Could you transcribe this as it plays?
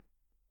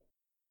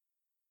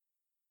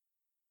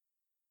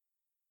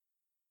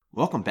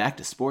Welcome back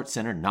to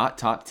SportsCenter Not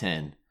Top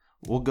 10.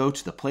 We'll go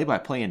to the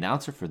play-by-play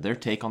announcer for their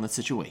take on the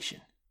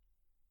situation.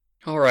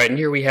 All right, and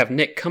here we have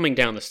Nick coming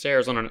down the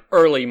stairs on an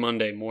early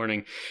Monday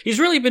morning. He's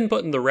really been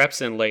putting the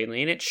reps in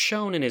lately, and it's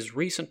shown in his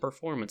recent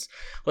performance.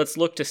 Let's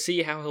look to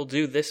see how he'll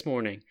do this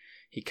morning.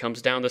 He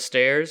comes down the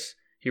stairs,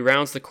 he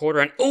rounds the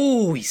corner, and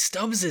he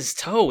stubs his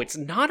toe. It's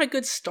not a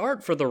good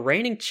start for the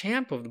reigning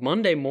champ of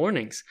Monday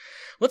mornings.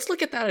 Let's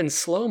look at that in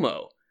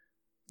slow-mo.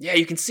 Yeah,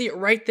 you can see it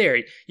right there.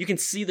 You can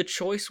see the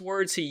choice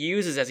words he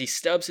uses as he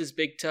stubs his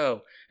big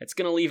toe. It's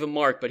going to leave a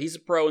mark, but he's a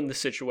pro in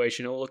this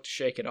situation. He'll look to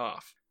shake it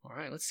off. All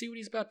right, let's see what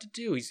he's about to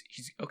do. He's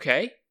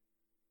okay.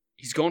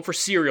 He's going for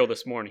cereal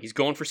this morning. He's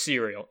going for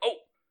cereal. Oh,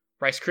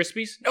 Rice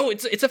Krispies? No,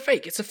 it's a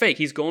fake. It's a fake.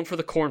 He's going for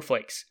the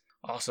cornflakes.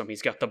 Awesome.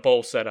 He's got the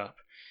bowl set up.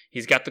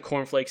 He's got the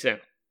cornflakes in.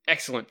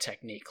 Excellent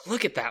technique.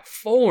 Look at that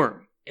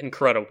form.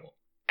 Incredible.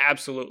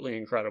 Absolutely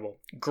incredible.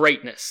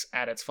 Greatness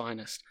at its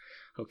finest.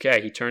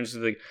 Okay, he turns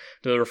to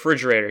the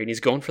refrigerator and he's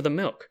going for the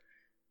milk.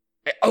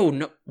 Oh,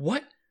 no.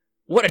 What?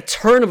 What a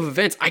turn of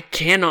events. I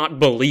cannot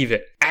believe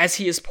it. As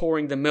he is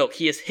pouring the milk,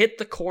 he has hit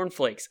the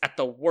cornflakes at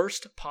the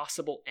worst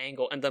possible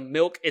angle, and the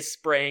milk is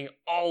spraying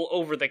all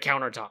over the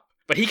countertop.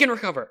 But he can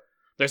recover.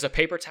 There's a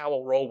paper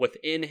towel roll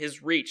within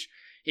his reach.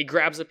 He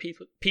grabs a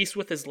piece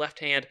with his left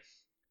hand,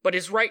 but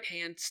his right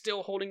hand,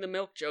 still holding the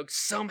milk jug,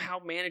 somehow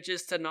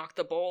manages to knock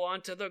the bowl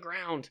onto the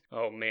ground.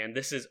 Oh man,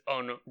 this is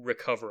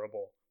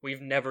unrecoverable.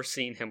 We've never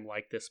seen him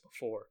like this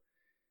before.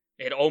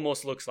 It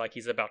almost looks like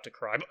he's about to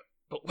cry,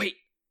 but wait.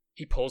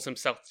 He pulls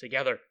himself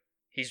together.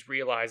 He's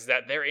realized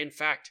that there, in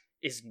fact,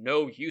 is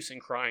no use in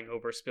crying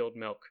over spilled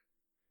milk.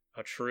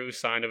 A true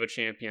sign of a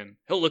champion.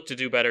 He'll look to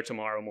do better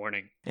tomorrow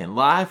morning. And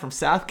live from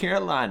South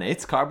Carolina,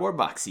 it's Cardboard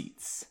Box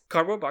Seats.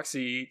 Cardboard Box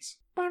Seats.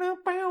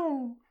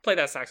 Bow. Play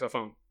that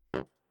saxophone.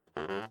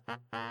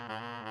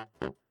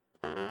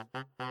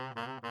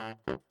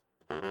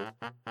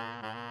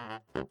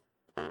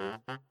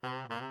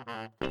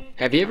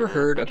 Have you ever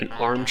heard of an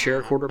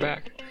armchair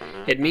quarterback?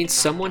 It means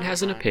someone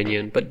has an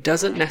opinion but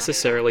doesn't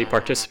necessarily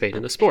participate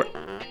in the sport.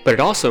 But it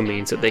also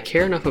means that they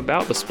care enough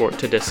about the sport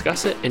to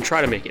discuss it and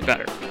try to make it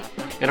better.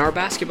 In our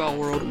basketball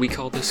world, we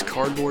call this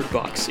cardboard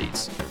box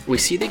seats. We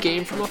see the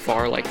game from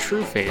afar like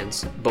true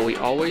fans, but we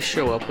always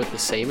show up with the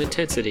same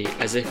intensity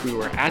as if we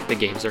were at the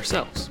games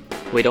ourselves.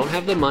 We don't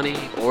have the money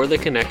or the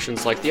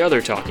connections like the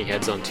other talking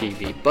heads on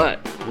TV, but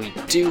we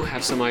do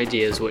have some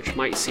ideas which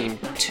might seem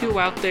too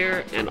out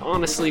there, and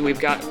honestly, we've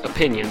got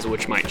opinions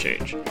which might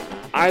change.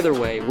 Either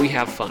way, we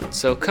have fun,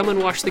 so come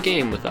and watch the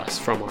game with us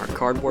from our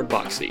cardboard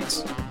box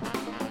seats.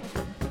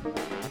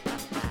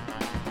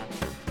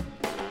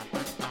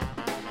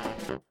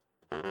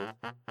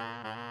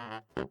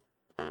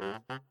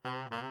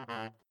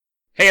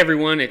 Hey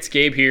everyone, it's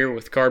Gabe here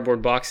with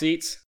Cardboard Box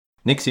Seats.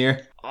 Nick's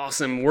here.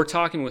 Awesome. We're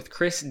talking with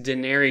Chris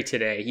Denari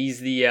today.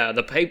 He's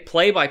the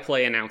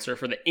play-by-play announcer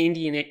for the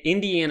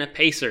Indiana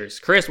Pacers.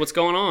 Chris, what's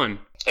going on?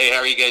 Hey,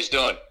 how are you guys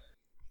doing?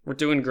 We're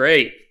doing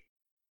great.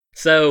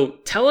 So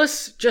tell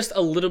us just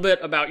a little bit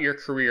about your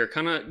career.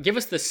 Kind of give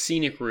us the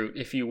scenic route,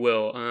 if you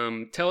will.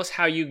 Tell us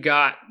how you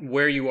got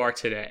where you are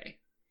today.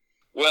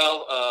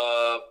 Well,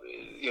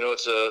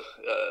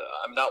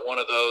 I'm not one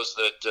of those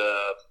that,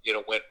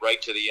 went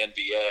right to the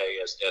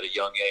NBA at a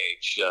young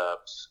age.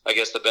 I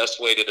guess the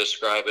best way to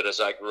describe it is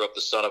I grew up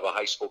the son of a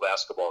high school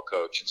basketball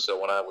coach. And so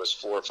when I was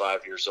 4 or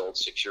 5 years old,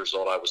 6 years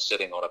old, I was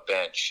sitting on a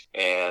bench.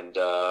 And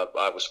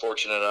I was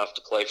fortunate enough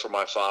to play for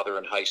my father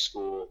in high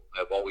school.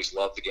 I've always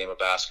loved the game of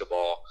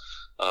basketball.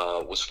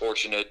 Was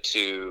fortunate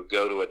to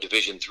go to a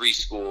Division III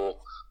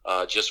school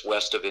just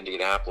west of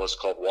Indianapolis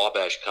called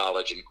Wabash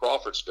College in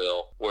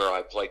Crawfordsville, where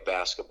I played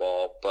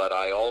basketball. But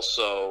I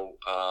also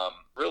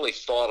really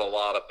thought a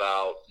lot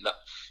about,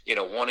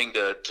 wanting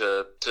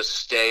to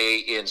stay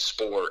in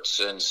sports.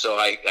 And so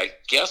I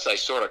guess I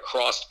sort of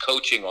crossed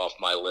coaching off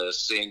my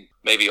list, seeing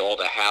maybe all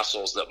the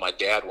hassles that my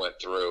dad went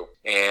through.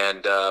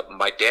 And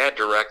my dad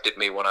directed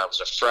me when I was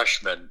a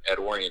freshman at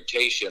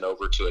orientation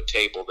over to a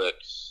table that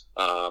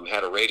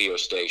had a radio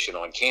station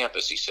on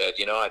campus. He said,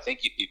 I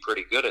think you'd be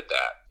pretty good at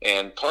that.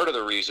 And part of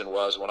the reason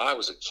was when I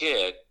was a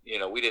kid,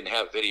 we didn't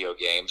have video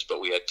games,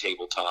 but we had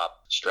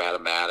tabletop,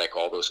 Stratomatic,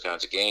 all those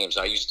kinds of games.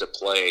 I used to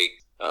play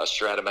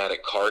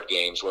Stratomatic card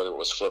games, whether it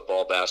was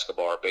football,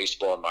 basketball, or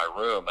baseball in my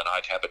room, and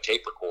I'd have a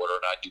tape recorder,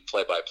 and I'd do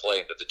play-by-play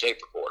into the tape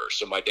recorder.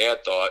 So my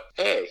dad thought,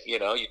 hey, you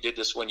did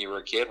this when you were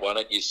a kid. Why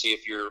don't you see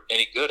if you're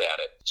any good at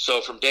it?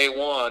 So from day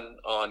one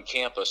on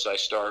campus, I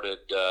started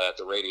at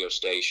the radio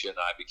station.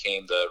 I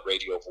became the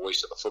radio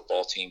voice of the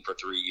football team for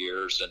 3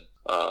 years, and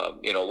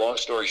long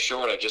story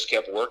short, I just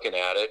kept working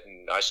at it,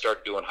 and I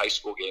started doing high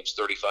school games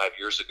 35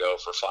 years ago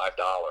for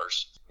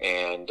 $5.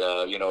 And,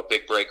 a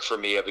big break for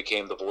me, I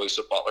became the voice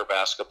of Butler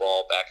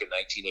basketball back in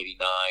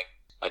 1989.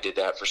 I did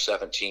that for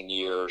 17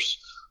 years.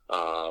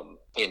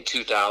 In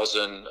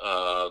 2000,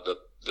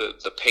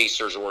 the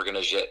Pacers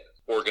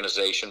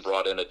organization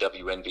brought in a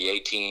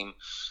WNBA team,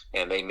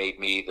 and they made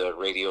me the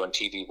radio and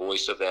TV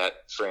voice of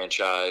that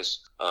franchise.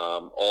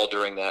 All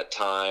during that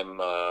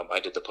time, I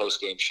did the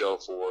post-game show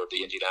for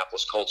the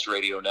Indianapolis Colts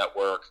radio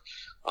network.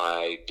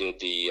 I did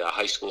the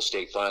high school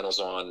state finals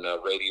on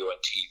radio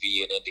and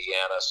TV in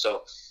Indiana.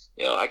 So,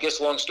 I guess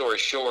long story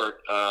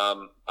short,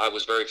 I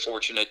was very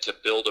fortunate to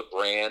build a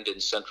brand in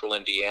central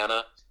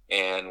Indiana.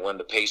 And when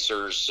the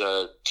Pacers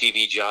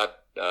TV job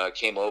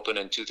came open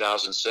in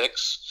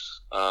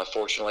 2006,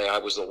 fortunately, I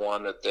was the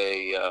one that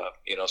they,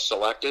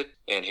 selected.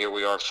 And here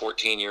we are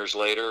 14 years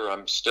later.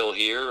 I'm still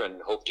here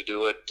and hope to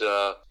do it,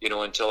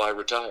 until I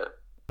retire.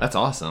 That's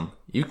awesome.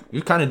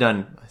 You've kind of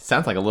done,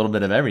 sounds like a little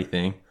bit of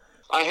everything.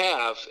 I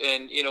have.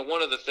 And,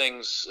 one of the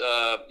things,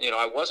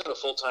 I wasn't a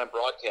full-time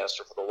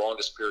broadcaster for the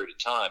longest period of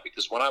time,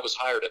 because when I was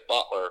hired at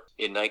Butler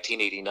in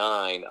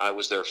 1989, I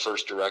was their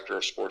first director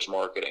of sports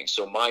marketing.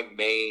 So my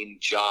main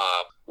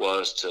job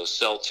was to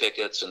sell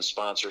tickets and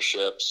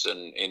sponsorships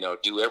and,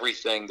 do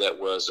everything that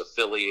was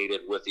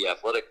affiliated with the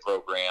athletic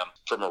program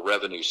from a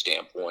revenue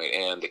standpoint.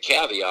 And the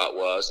caveat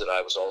was that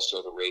I was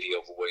also the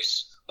radio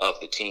voice of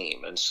the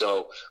team. And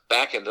so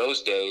back in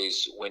those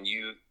days, when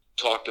you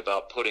talked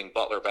about putting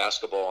Butler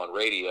basketball on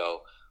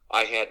radio,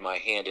 I had my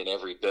hand in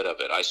every bit of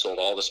it. I sold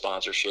all the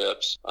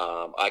sponsorships.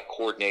 I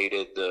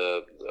coordinated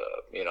the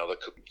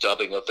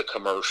dubbing of the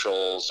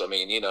commercials.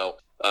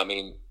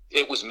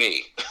 It was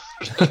me.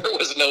 There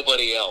was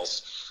nobody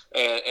else.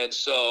 And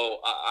so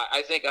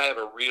I think I have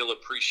a real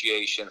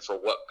appreciation for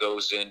what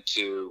goes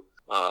into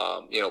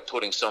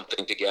putting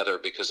something together,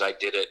 because I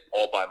did it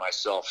all by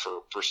myself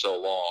for so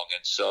long.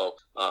 And so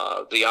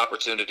the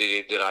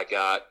opportunity that I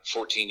got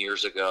 14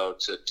 years ago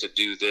to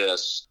do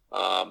this,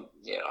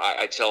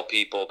 I tell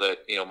people that,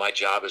 my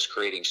job is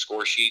creating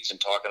score sheets and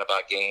talking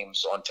about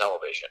games on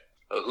television.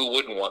 Who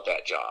wouldn't want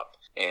that job?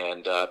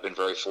 And I've been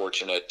very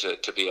fortunate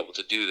to be able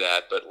to do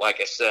that. But like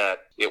I said,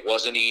 it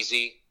wasn't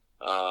easy.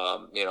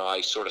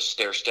 I sort of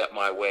stair-stepped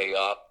my way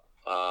up.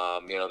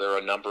 There are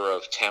a number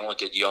of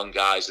talented young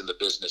guys in the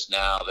business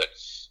now that,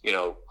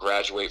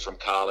 graduate from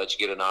college,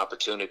 get an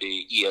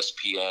opportunity,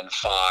 ESPN,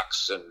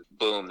 Fox, and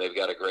boom, they've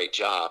got a great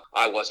job.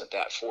 I wasn't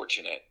that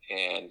fortunate,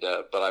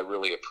 but I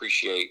really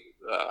appreciate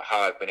how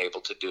I've been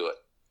able to do it.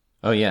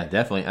 Oh yeah,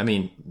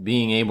 definitely.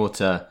 Being able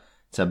to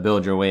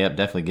build your way up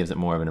definitely gives it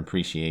more of an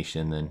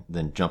appreciation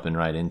than jumping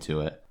right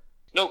into it.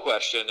 No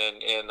question.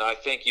 And I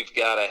think you've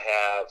got to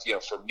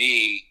have, for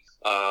me,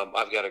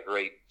 I've got a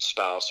great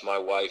spouse. My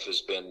wife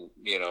has been,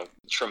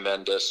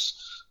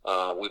 tremendous.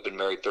 We've been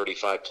married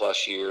 35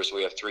 plus years.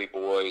 We have 3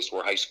 boys.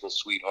 We're high school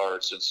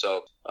sweethearts. And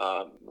so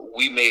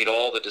we made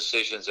all the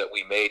decisions that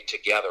we made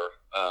together,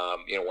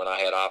 when I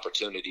had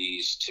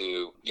opportunities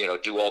to,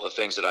 do all the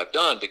things that I've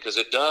done, because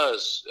it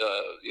does,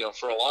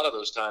 for a lot of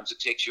those times, it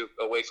takes you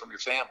away from your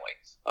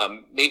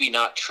family. Maybe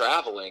not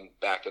traveling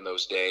back in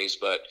those days,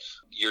 but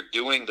you're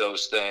doing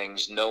those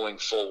things knowing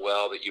full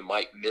well that you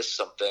might miss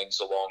some things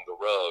along the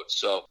road.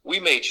 So we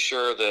made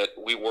sure that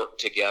we worked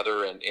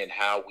together in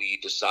how we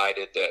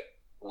decided that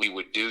we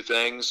would do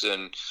things,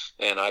 and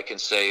I can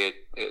say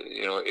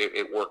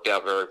it worked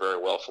out very,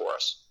 very well for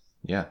us.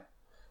 Yeah.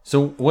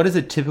 So what does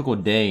a typical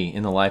day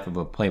in the life of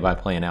a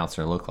play-by-play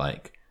announcer look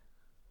like?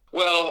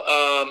 Well,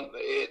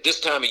 this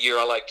time of year,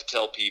 I like to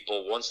tell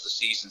people once the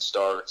season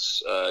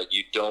starts, I'll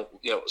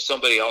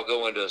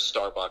go into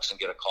Starbucks and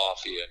get a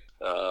coffee,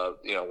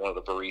 and one of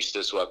the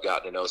baristas who I've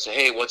gotten to know say,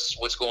 "Hey,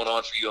 what's going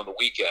on for you on the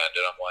weekend?"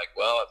 And I'm like,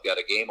 "Well, I've got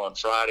a game on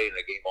Friday and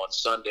a game on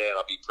Sunday, and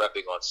I'll be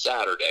prepping on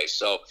Saturday."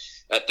 So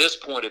at this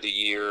point of the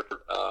year,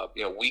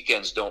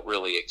 weekends don't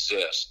really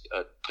exist.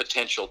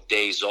 Potential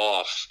days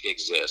off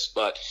exist,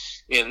 but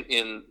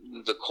in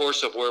the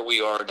course of where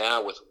we are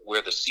now, with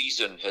where the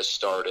season has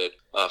started,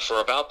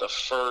 for about the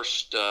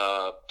first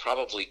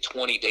probably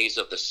 20 days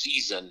of the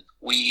season,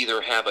 we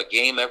either have a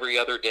game every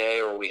other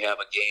day or we have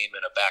a game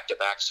in a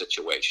back-to-back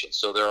situation.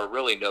 So there are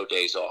really no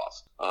days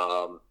off.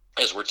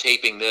 As we're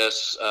taping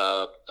this,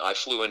 I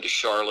flew into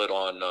Charlotte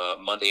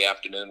on Monday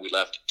afternoon. We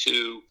left at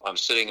 2. I'm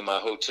sitting in my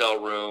hotel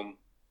room,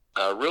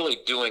 really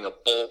doing the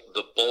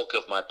bulk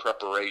of my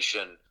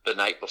preparation the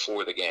night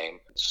before the game.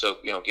 So,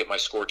 get my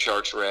score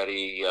charts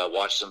ready,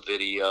 watch some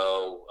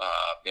video,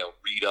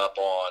 read up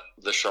on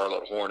the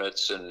Charlotte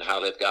Hornets and how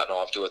they've gotten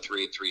off to a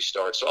 3-3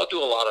 start. So I'll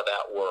do a lot of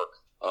that work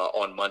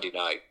on Monday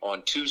night.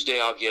 On Tuesday,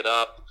 I'll get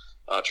up,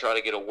 try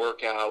to get a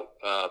workout.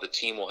 The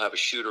team will have a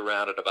shoot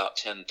around at about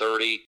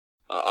 10:30.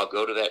 I'll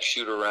go to that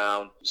shoot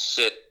around,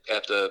 sit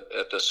at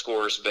the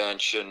scorer's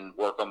bench and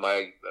work on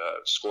my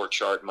score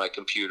chart in my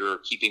computer,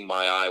 keeping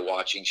my eye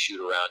watching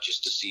shoot around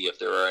just to see if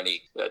there are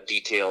any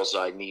details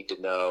I need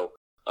to know.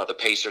 The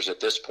Pacers at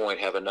this point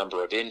have a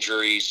number of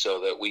injuries, so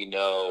that we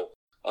know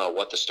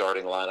what the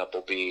starting lineup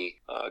will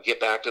be. Get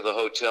back to the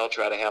hotel,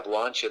 try to have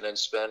lunch, and then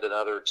spend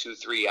another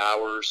 2-3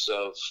 hours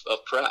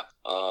of prep.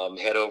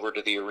 Head over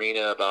to the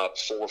arena about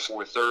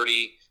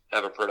 4:30.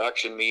 Have a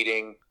production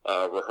meeting,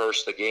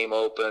 rehearse the game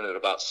open at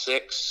about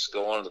 6,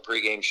 go on to the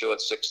pregame show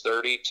at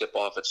 6:30, tip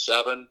off at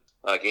 7,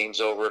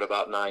 game's over at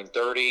about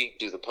 9:30,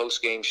 do the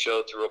postgame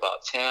show through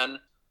about 10,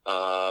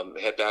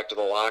 head back to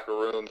the locker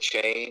room,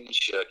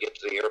 change, get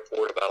to the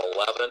airport about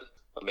 11,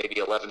 maybe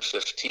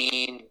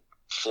 11:15,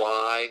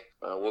 fly.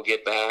 We'll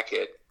get back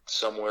at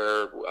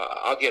somewhere.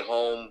 I'll get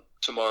home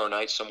tomorrow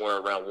night somewhere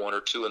around 1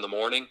 or 2 in the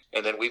morning,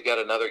 and then we've got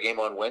another game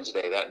on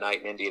Wednesday that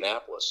night in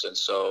Indianapolis. And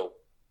so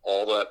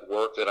all that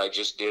work that I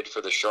just did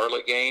for the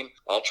Charlotte game,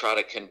 I'll try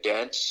to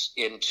condense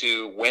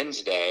into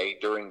Wednesday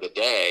during the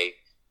day,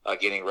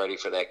 getting ready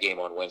for that game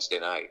on Wednesday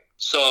night.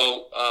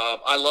 So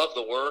I love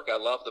the work. I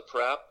love the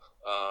prep.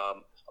 I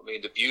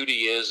mean, the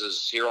beauty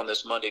is here on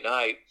this Monday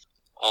night,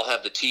 I'll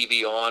have the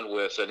TV on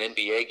with an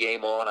NBA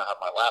game on. I have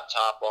my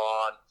laptop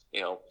on. You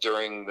know,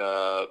 during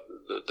the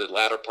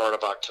latter part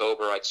of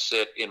October, I'd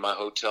sit in my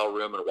hotel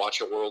room and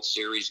watch a World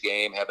Series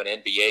game, have an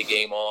NBA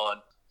game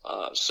on.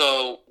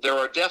 So there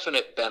are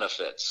definite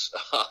benefits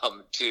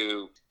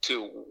to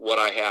what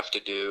I have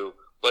to do,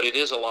 but it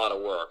is a lot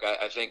of work.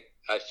 I think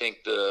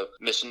the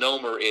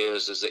misnomer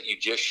is that you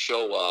just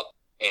show up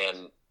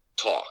and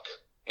talk,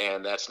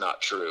 and that's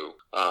not true.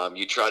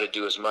 You try to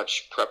do as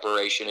much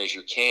preparation as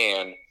you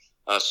can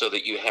so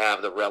that you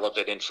have the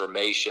relevant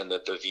information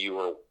that the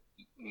viewer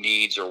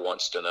needs or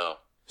wants to know.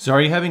 So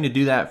are you having to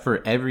do that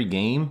for every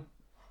game?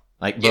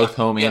 Like both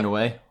home and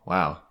away?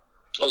 Wow.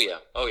 Oh, yeah.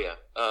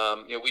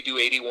 We do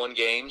 81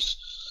 games,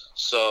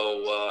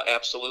 so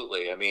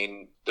absolutely. I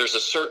mean, there's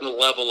a certain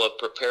level of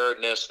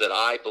preparedness that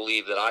I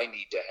believe that I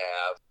need to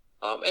have.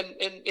 And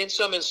in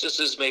some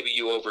instances, maybe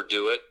you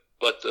overdo it,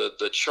 but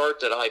the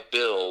chart that I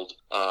build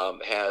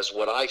has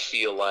what I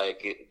feel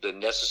like the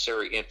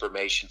necessary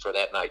information for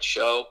that night's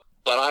show,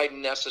 but I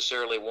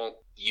necessarily won't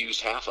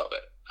use half of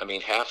it. I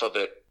mean, half of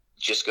it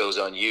just goes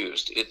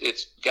unused.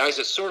 It's guys,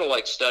 it's sort of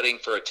like studying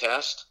for a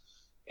test,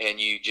 and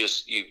you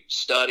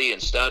study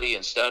and study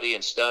and study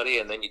and study,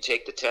 and then you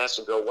take the test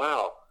and go,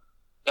 wow,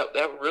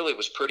 that really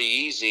was pretty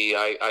easy.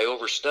 I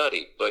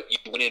overstudied, but you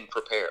went in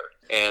prepared.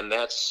 And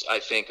that's, I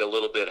think, a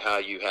little bit how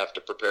you have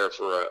to prepare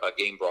for a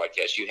game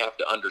broadcast. You have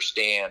to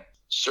understand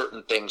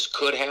certain things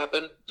could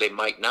happen. They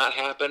might not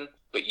happen,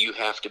 but you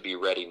have to be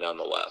ready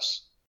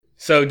nonetheless.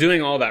 So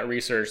doing all that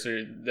research,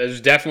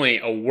 there's definitely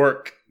a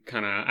work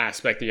kind of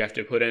aspect that you have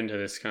to put into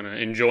this kind of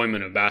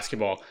enjoyment of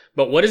basketball.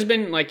 But what has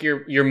been like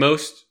your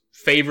most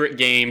favorite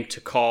game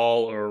to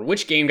call, or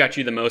which game got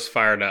you the most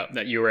fired up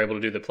that you were able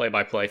to do the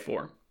play-by-play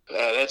for?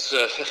 That's,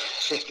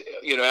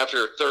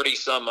 after 30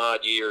 some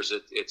odd years,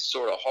 it's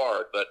sort of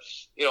hard, but,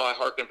 I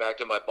harken back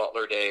to my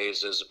Butler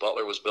days as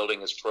Butler was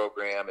building his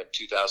program in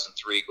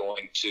 2003,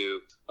 going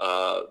to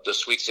the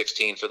Sweet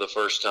 16 for the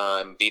first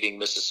time, beating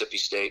Mississippi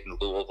State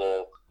and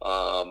Louisville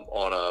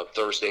on a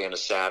Thursday and a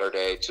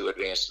Saturday to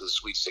advance to the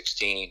Sweet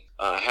 16.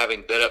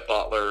 Having been at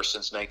Butler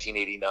since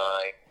 1989,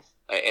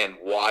 and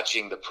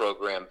watching the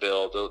program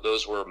build,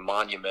 those were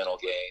monumental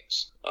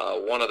games.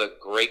 One of the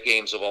great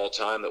games of all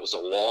time that was a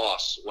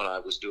loss when I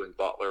was doing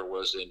Butler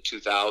was in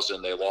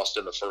 2000. They lost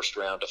in the first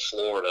round to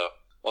Florida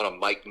on a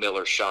Mike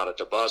Miller shot at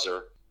the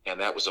buzzer, and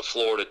that was a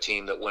Florida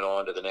team that went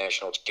on to the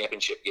national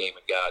championship game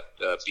and got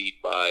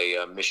beat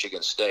by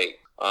Michigan State.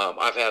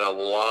 I've had a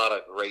lot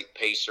of great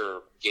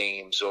Pacer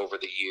games over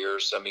the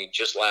years. I mean,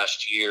 just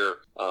last year,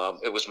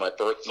 it was my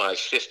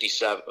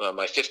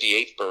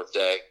 58th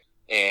birthday.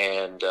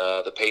 And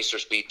the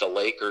Pacers beat the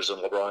Lakers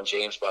and LeBron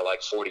James by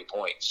like 40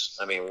 points.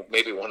 I mean,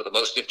 maybe one of the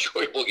most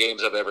enjoyable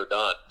games I've ever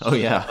done. Oh,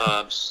 yeah.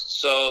 I've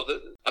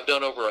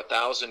done over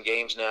 1,000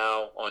 games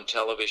now on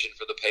television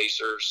for the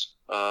Pacers.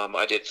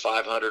 I did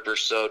 500 or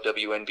so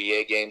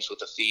WNBA games with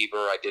the Fever.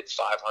 I did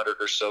 500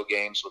 or so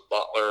games with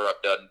Butler.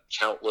 I've done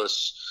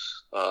countless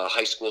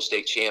high school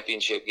state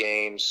championship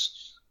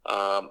games.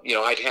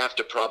 I'd have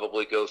to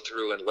probably go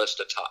through and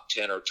list a top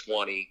 10 or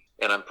 20,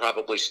 and I'm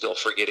probably still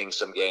forgetting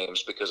some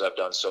games because I've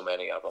done so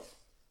many of them.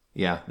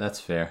 Yeah, that's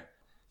fair.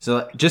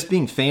 So just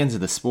being fans of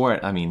the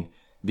sport, I mean,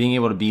 being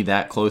able to be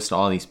that close to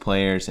all these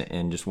players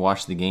and just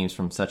watch the games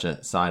from such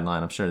a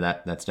sideline, I'm sure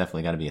that's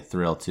definitely got to be a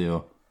thrill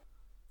too.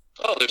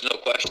 Oh, there's no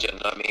question.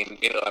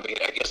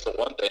 I guess the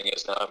one thing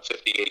is now I'm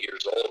 58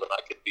 years old and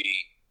I could be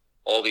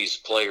all these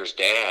players'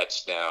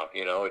 dads now.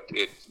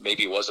 It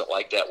maybe wasn't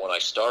like that when I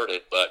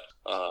started, but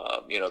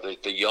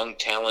the young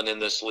talent in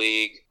this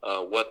league,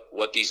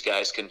 what these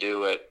guys can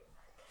do at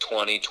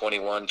 20,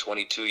 21,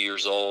 22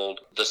 years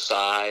old, the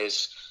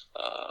size.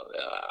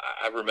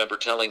 I remember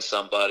telling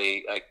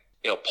somebody,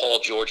 Paul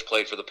George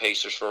played for the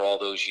Pacers for all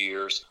those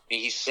years. I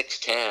mean, he's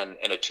 6'10"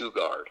 and a two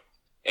guard,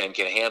 and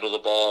can handle the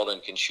ball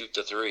and can shoot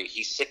the three.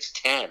 He's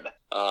 6'10".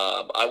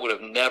 I would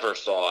have never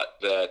thought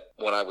that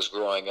when I was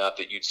growing up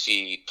that you'd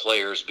see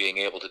players being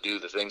able to do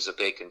the things that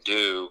they can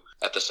do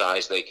at the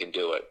size they can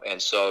do it.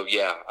 And so,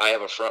 yeah, I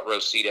have a front row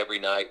seat every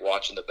night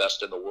watching the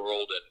best in the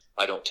world, and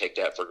I don't take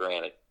that for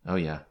granted. Oh,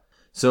 yeah.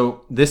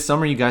 So this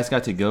summer you guys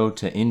got to go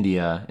to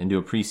India and do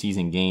a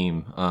preseason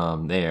game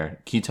there.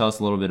 Can you tell us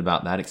a little bit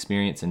about that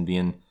experience and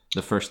being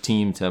the first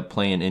team to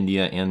play in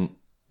India and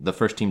the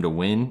first team to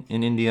win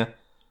in India?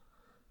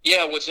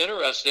 Yeah, what's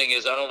interesting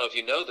is I don't know if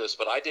you know this,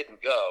 but I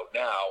didn't go.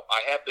 Now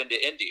I have been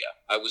to India.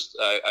 I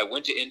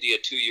went to India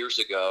 2 years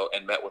ago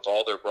and met with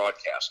all their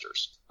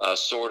broadcasters,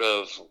 sort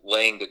of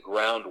laying the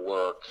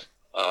groundwork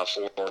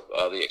for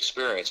the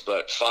experience.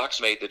 But Fox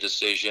made the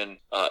decision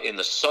in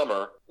the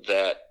summer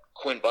that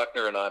Quinn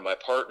Buckner and I, my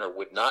partner,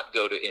 would not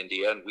go to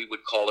India, and we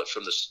would call it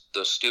from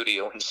the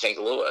studio in St.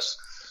 Louis.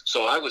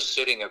 So I was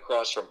sitting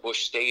across from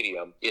Busch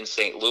Stadium in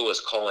St.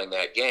 Louis calling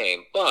that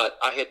game. But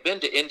I had been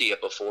to India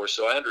before,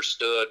 so I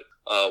understood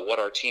what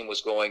our team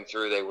was going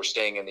through. They were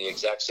staying in the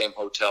exact same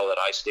hotel that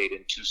I stayed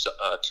in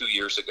 2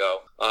 years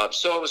ago.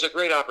 So it was a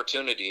great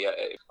opportunity.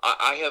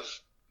 I have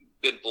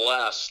been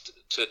blessed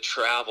to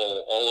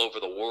travel all over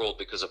the world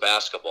because of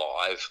basketball.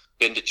 I've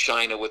been to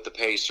China with the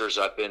Pacers.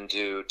 I've been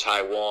to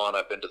Taiwan.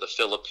 I've been to the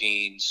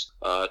Philippines.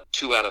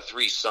 2 out of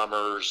 3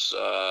 summers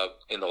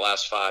in the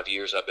last 5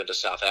 years, I've been to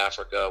South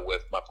Africa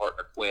with my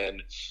partner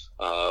Quinn.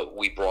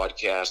 We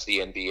broadcast the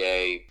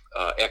NBA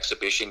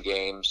exhibition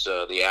games,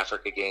 the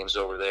Africa games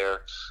over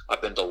there.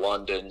 I've been to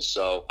London.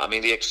 So, I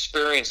mean, the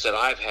experience that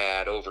I've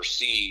had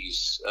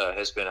overseas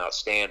has been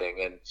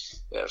outstanding.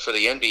 And for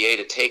the NBA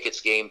to take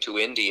its game to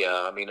India,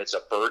 I mean, it's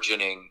a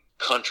burgeoning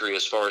country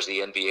as far as the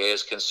NBA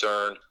is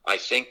concerned. I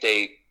think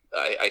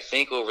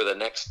over the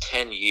next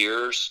 10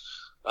 years,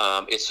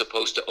 it's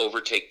supposed to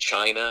overtake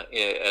China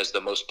as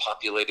the most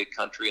populated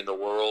country in the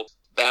world.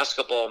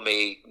 Basketball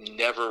may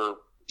never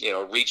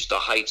reach the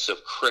heights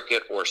of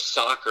cricket or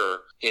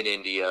soccer in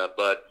India,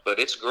 but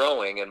it's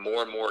growing and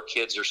more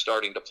kids are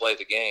starting to play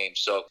the game.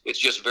 So it's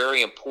just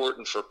very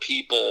important for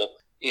people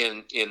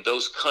in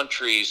those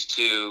countries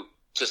to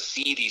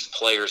see these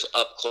players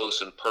up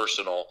close and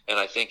personal. And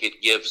I think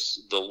it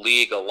gives the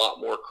league a lot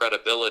more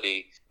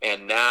credibility.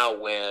 And now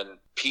when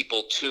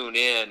people tune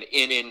in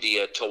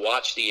India to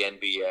watch the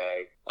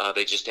NBA,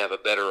 they just have a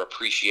better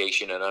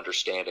appreciation and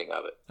understanding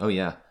of it. Oh,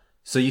 yeah.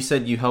 So you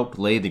said you helped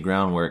lay the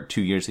groundwork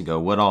 2 years ago.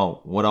 What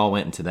all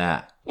went into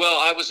that? Well,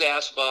 I was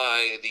asked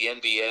by the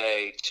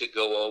NBA to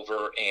go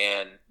over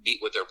and meet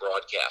with their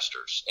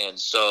broadcasters. And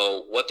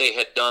so what they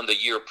had done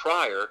the year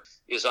prior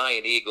is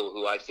Ian Eagle,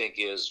 who I think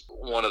is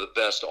one of the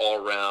best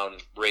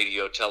all-around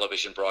radio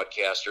television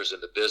broadcasters in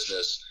the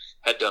business,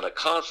 had done a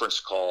conference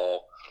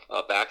call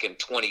back in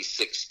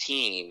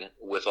 2016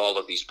 with all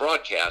of these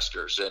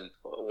broadcasters. And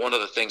one of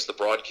the things the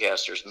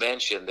broadcasters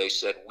mentioned, they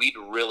said, we'd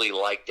really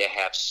like to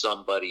have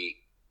somebody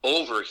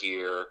over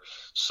here,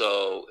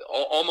 so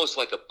almost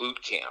like a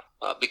boot camp,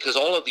 because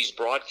all of these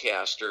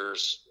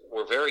broadcasters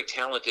were very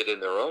talented in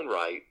their own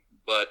right,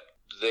 but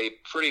they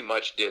pretty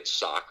much did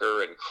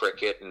soccer and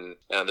cricket, and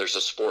there's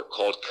a sport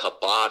called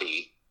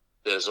kabaddi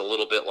that is a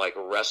little bit like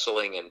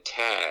wrestling and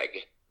tag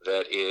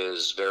that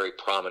is very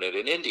prominent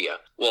in India.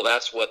 Well,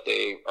 that's what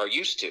they are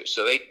used to.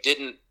 So they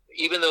didn't,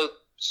 even though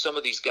some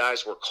of these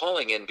guys were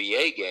calling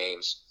NBA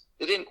games,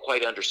 they didn't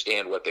quite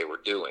understand what they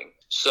were doing.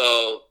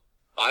 So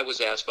I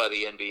was asked by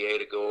the NBA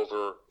to go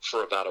over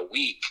for about a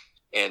week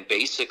and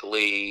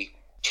basically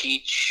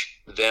teach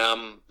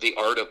them the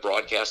art of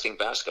broadcasting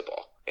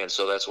basketball. And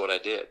so that's what I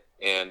did.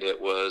 And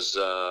it was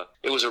a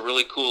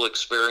really cool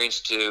experience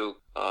to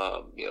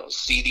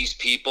see these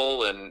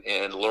people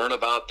and learn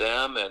about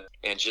them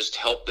and just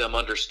help them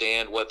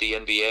understand what the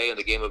NBA and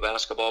the game of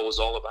basketball was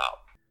all about.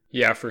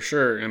 Yeah, for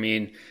sure. I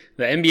mean,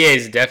 the NBA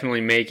is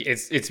definitely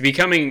it's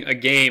becoming a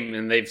game,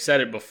 and they've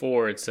said it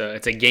before. It's a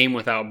game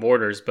without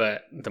borders.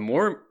 But the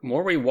more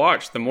we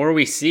watch, the more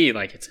we see.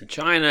 Like, it's in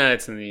China,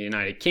 it's in the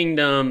United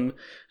Kingdom,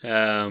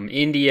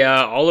 India,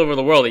 all over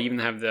the world. They even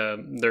have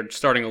they're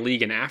starting a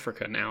league in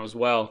Africa now as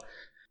well.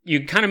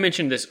 You kind of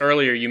mentioned this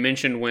earlier. You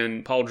mentioned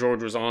when Paul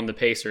George was on the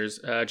Pacers.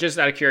 Just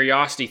out of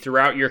curiosity,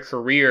 throughout your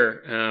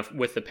career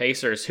with the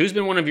Pacers, who's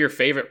been one of your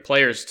favorite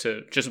players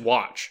to just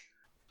watch?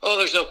 Oh,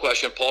 there's no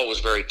question. Paul was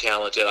very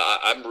talented.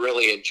 I'm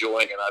really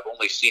enjoying it. I've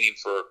only seen him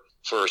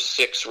for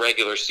 6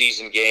 regular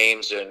season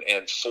games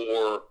and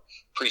 4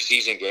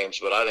 preseason games,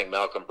 but I think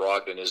Malcolm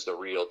Brogdon is the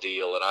real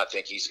deal, and I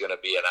think he's going to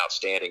be an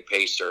outstanding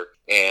Pacer.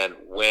 And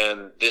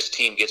when this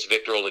team gets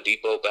Victor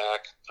Oladipo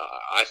back,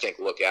 I think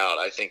look out.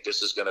 I think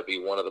this is going to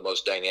be one of the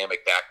most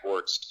dynamic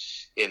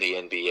backcourts in the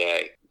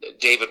NBA.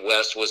 David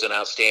West was an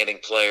outstanding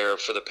player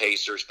for the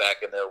Pacers back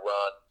in their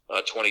run.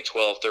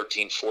 2012,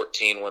 13,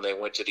 14, when they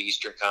went to the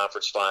Eastern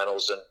Conference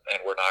Finals and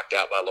were knocked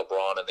out by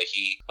LeBron and the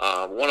Heat.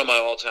 One of my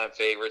all-time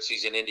favorites,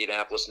 he's an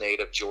Indianapolis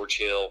native, George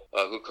Hill,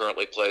 who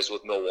currently plays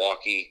with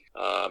Milwaukee.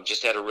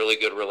 Just had a really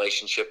good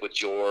relationship with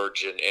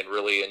George and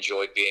really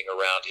enjoyed being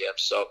around him.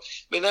 So, I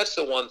mean, that's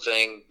the one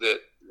thing that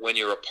when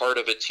you're a part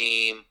of a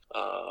team,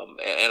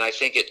 and I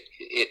think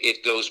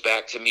it goes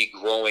back to me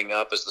growing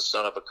up as the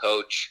son of a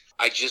coach.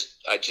 I just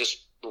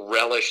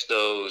relish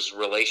those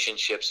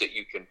relationships that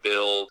you can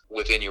build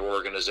within your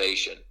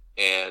organization.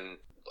 And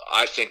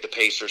I think the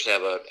Pacers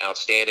have an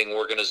outstanding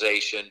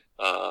organization.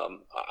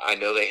 I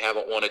know they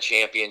haven't won a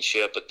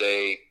championship, but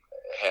they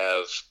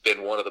have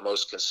been one of the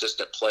most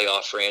consistent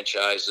playoff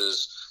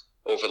franchises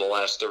over the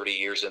last 30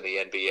 years in the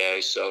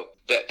NBA. So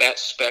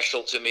that's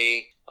special to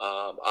me.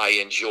 I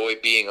enjoy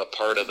being a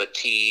part of a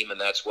team, and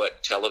that's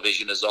what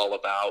television is all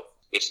about.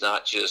 It's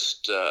not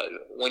just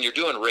when you're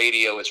doing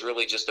radio, it's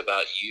really just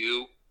about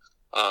you.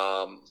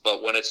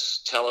 But when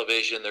it's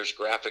television, there's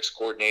graphics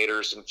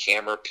coordinators and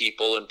camera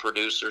people and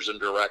producers and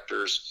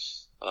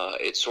directors.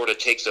 It sort of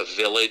takes a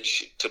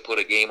village to put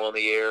a game on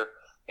the air.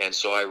 And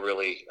so I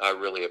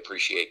really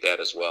appreciate that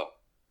as well.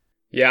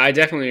 Yeah, I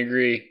definitely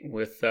agree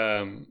with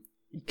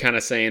kind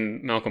of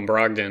saying Malcolm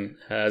Brogdon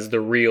as the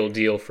real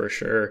deal for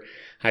sure.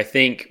 I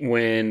think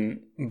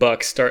when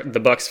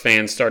the Bucks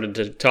fans started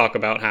to talk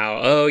about how,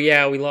 oh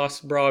yeah, we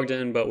lost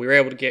Brogdon, but we were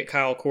able to get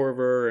Kyle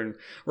Korver and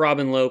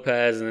Robin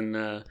Lopez, and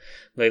the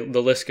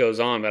list goes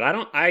on. But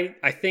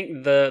I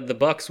think the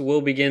Bucks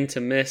will begin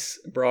to miss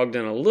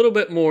Brogdon a little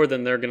bit more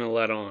than they're going to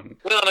let on.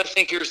 Well, and I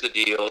think here's the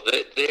deal: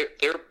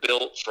 they're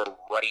built for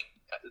right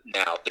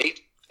now.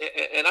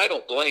 And I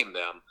don't blame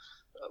them.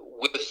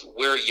 With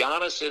where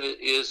Giannis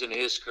is in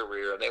his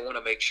career, and they want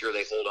to make sure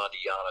they hold on to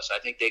Giannis, I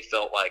think they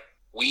felt like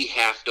we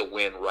have to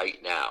win right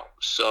now.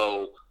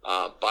 So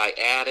by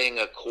adding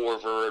a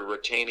Korver and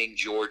retaining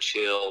George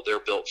Hill,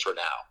 they're built for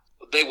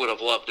now. They would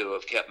have loved to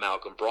have kept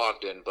Malcolm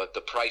Brogdon, but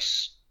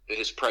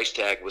his price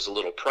tag was a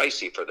little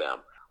pricey for them.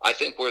 I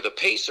think where the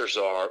Pacers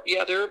are,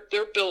 yeah,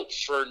 they're built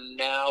for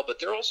now, but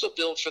they're also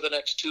built for the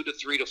next 2 to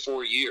 3 to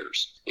 4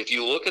 years. If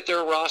you look at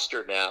their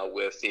roster now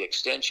with the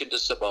extension to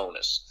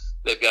Sabonis,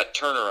 they've got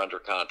Turner under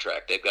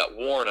contract. They've got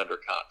Warren under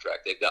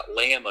contract. They've got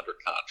Lamb under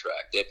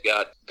contract. They've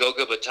got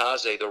Goga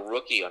Bitadze, the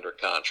rookie, under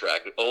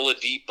contract.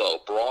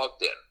 Oladipo,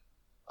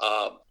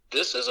 Brogdon.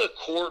 This is a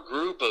core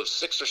group of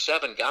 6 or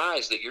 7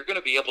 guys that you're going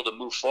to be able to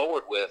move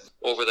forward with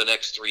over the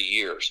next 3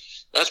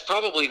 years. That's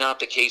probably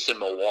not the case in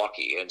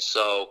Milwaukee. And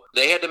so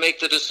they had to make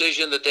the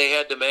decision that they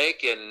had to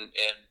make, and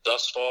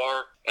thus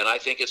far, and I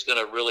think it's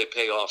going to really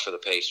pay off for the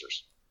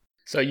Pacers.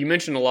 So you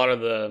mentioned a lot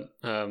of the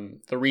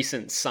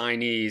recent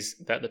signees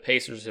that the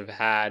Pacers have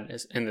had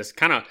in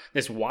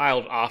this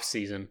wild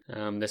offseason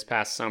this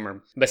past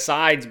summer.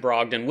 Besides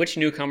Brogdon, which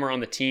newcomer on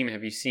the team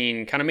have you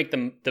seen kind of make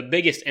the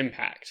biggest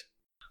impact?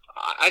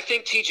 I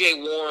think T.J.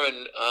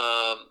 Warren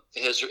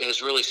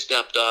has really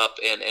stepped up,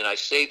 and I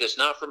say this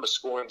not from a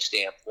scoring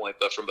standpoint,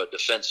 but from a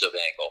defensive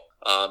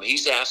angle.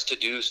 He's asked to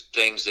do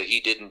things that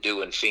he didn't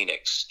do in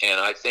Phoenix,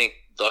 and I think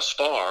thus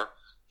far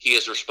he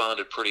has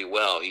responded pretty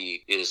well.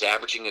 He is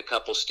averaging a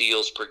couple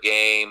steals per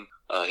game.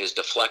 His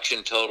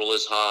deflection total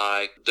is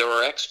high. There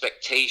are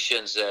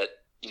expectations that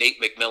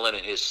Nate McMillan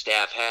and his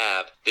staff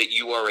have that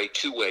you are a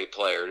two-way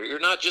player. You're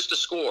not just a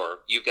scorer.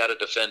 You've got to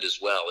defend as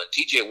well. And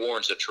T.J.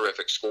 Warren's a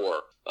terrific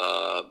scorer.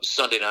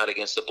 Sunday night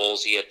against the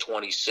Bulls, he had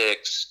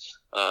 26.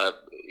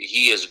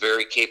 He is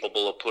very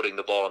capable of putting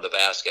the ball in the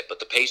basket, but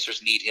the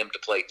Pacers need him to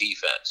play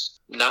defense.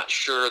 Not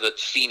sure that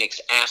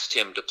Phoenix asked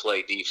him to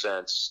play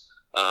defense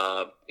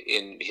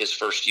in his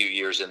first few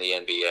years in the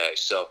NBA.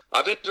 So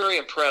I've been very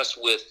impressed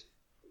with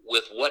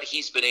what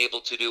he's been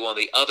able to do on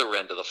the other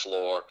end of the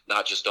floor,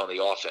 not just on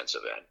the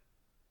offensive end.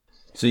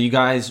 So you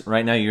guys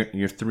right now you're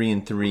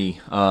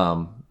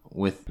 3-3.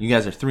 You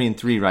guys are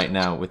 3-3 right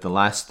now, with the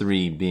last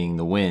 3 being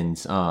the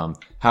wins. How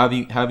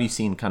have you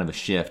seen kind of a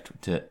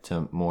shift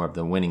to more of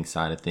the winning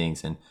side of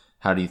things, and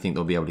how do you think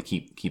they'll be able to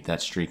keep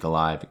that streak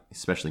alive,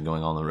 especially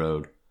going on the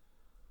road?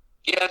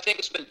 Yeah, I think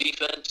it's been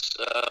defense.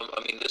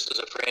 This is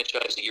a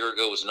franchise a year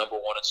ago was number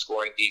 1 in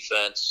scoring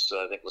defense.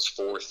 I think was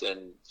 4th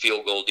in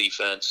field goal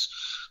defense.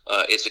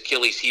 Its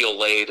Achilles heel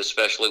laid,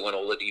 especially when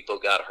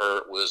Oladipo got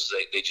hurt, was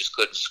they just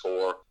couldn't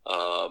score.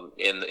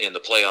 In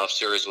the playoff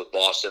series with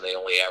Boston, they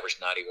only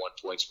averaged 91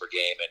 points per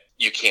game, and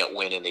you can't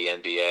win in the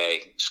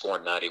NBA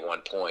scoring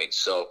 91 points.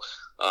 So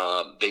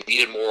they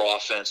needed more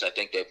offense. I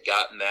think they've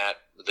gotten that.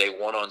 They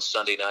won on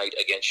Sunday night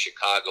against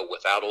Chicago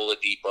without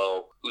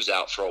Oladipo, who's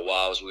out for a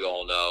while, as we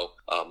all know.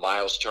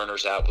 Miles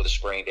Turner's out with a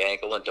sprained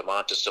ankle, and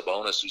Domantas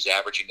Sabonis, who's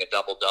averaging a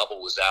double-double,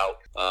 was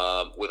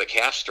out with a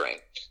calf strain.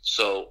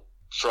 So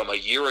from a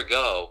year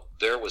ago,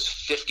 there was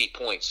 50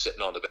 points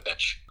sitting on the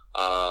bench.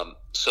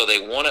 So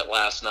they won it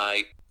last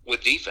night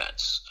with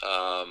defense.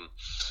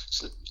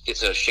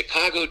 It's a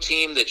Chicago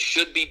team that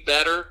should be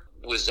better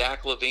with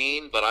Zach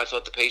LaVine, but I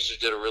thought the Pacers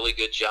did a really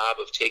good job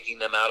of taking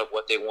them out of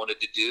what they wanted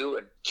to do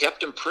and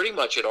kept them pretty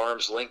much at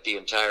arm's length the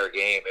entire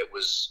game. It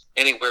was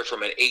anywhere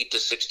from an 8 to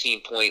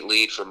 16 point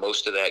lead for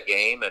most of that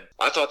game, and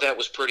I thought that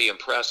was pretty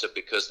impressive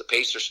because the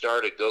Pacers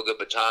started Goga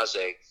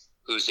Bitadze,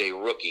 who's a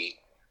rookie,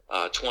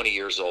 20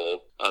 years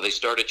old. They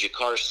started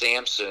Jakar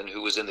Sampson,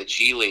 who was in the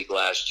G League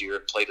last year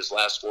and played his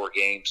last 4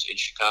 games in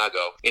Chicago.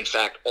 In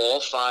fact, all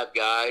 5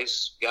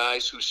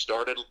 guys who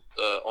started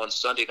on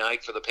Sunday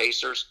night for the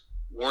Pacers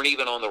weren't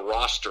even on the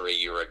roster a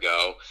year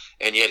ago,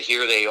 and yet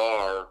here they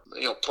are,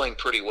 playing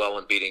pretty well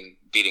and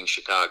beating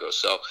Chicago.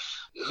 So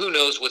who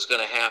knows what's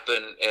going to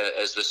happen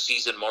as the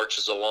season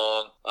marches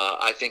along.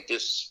 I think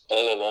this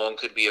all along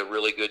could be a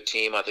really good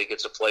team. I think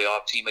it's a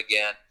playoff team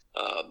again.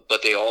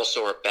 But they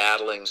also are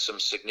battling some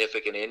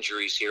significant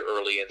injuries here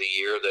early in the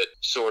year that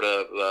sort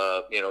of,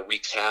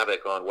 wreaks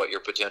havoc on what your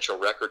potential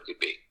record could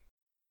be.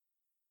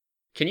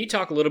 Can you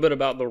talk a little bit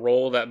about the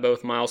role that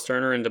both Miles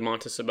Turner and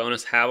Domantas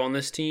Sabonis have on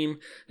this team?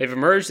 They've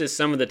emerged as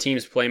some of the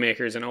team's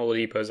playmakers in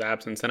Oladipo's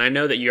absence, and I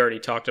know that you already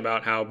talked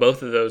about how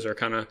both of those are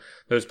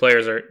those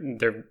players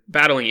they're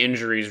battling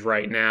injuries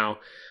right now,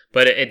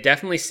 but it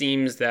definitely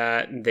seems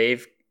that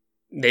they've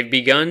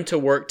begun to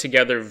work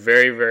together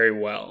very, very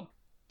well.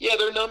 Yeah,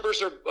 their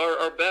numbers are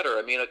better.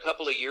 I mean, a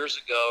couple of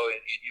years ago in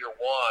year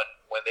one,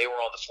 when they were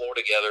on the floor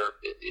together,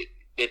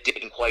 it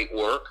didn't quite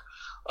work.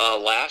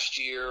 Last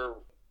year,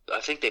 I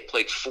think they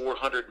played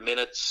 400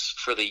 minutes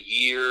for the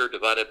year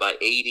divided by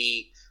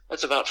 80.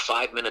 That's about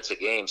 5 minutes a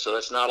game, so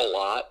that's not a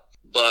lot,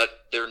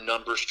 but their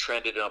numbers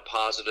trended in a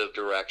positive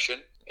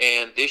direction.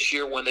 And this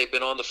year, when they've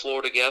been on the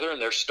floor together and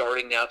they're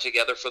starting now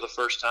together for the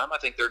first time, I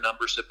think their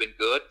numbers have been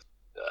good.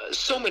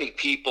 So many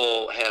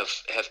people have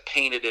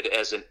painted it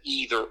as an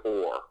either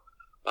or.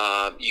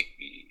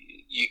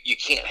 You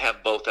can't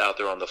have both out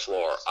there on the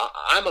floor.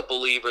 I'm a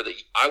believer that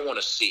I want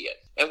to see it.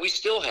 And we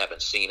still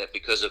haven't seen it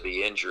because of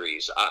the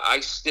injuries. I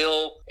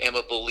still am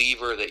a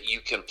believer that you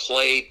can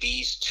play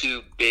these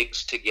two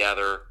bigs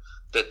together,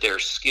 that their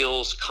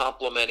skills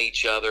complement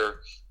each other.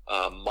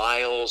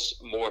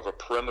 Miles, more of a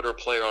perimeter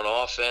player on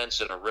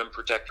offense and a rim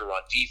protector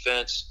on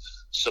defense.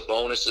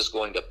 Sabonis is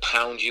going to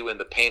pound you in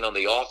the paint on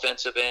the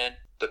offensive end.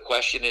 The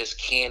question is,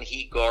 can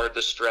he guard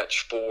the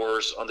stretch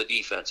fours on the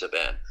defensive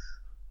end?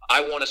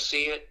 I want to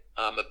see it.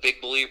 I'm a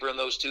big believer in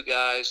those two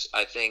guys.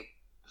 I think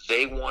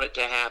they want it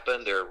to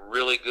happen. They're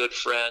really good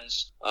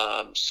friends.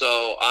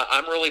 So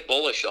I'm really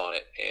bullish on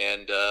it.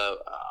 And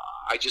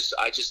I just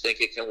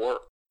think it can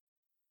work.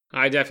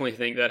 I definitely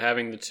think that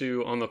having the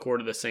two on the court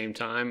at the same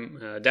time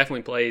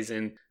definitely plays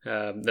in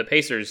the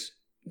Pacers.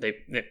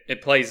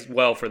 It plays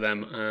well for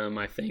them,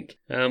 I think.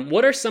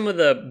 What are some of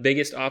the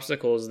biggest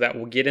obstacles that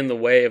will get in the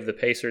way of the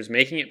Pacers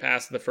making it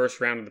past the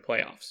first round of the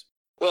playoffs?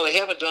 Well, they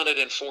haven't done it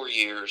in 4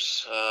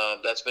 years.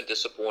 That's been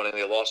disappointing.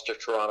 They lost to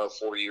Toronto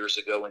 4 years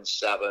ago in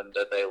 7.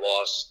 Then they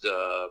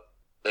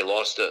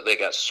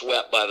got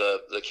swept by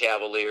the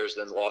Cavaliers,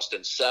 then lost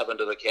in 7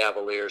 to the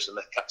Cavaliers, and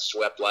they got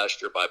swept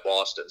last year by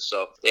Boston.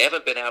 So they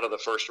haven't been out of the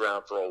first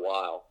round for a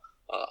while.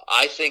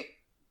 I think,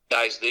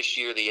 guys, this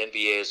year the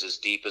NBA is as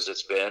deep as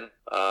it's been.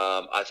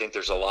 I think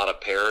there's a lot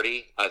of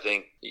parity. I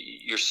think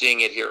you're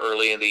seeing it here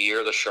early in the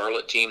year. The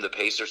Charlotte team, the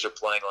Pacers, are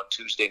playing on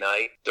Tuesday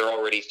night. They're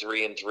already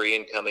 3-3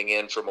 and coming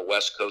in from a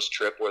West Coast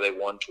trip where they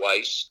won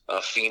twice.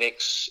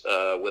 Phoenix,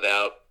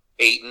 without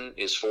Ayton,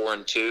 is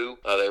 4-2.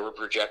 They were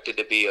projected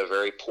to be a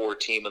very poor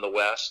team in the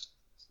West.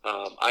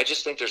 I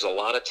just think there's a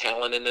lot of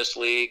talent in this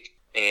league,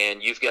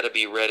 and you've got to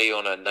be ready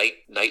on a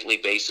nightly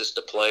basis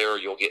to play or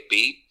you'll get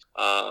beat.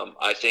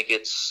 I think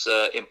it's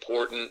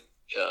important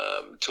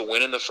to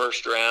win in the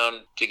first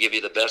round. To give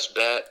you the best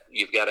bet,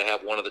 you've got to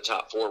have one of the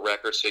top 4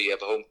 records so you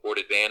have a home court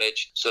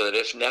advantage, so that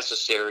if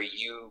necessary,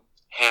 you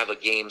have a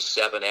Game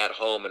 7 at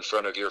home in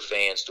front of your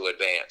fans to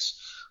advance.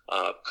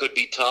 Could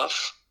be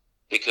tough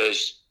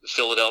because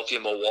Philadelphia,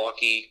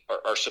 Milwaukee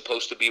are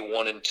supposed to be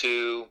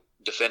 1-2.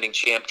 Defending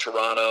champ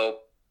Toronto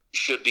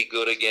should be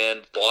good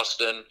again.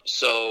 Boston.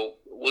 So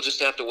we'll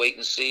just have to wait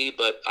and see.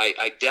 But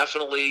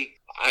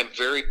I'm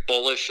very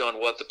bullish on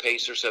what the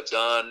Pacers have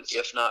done.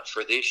 If not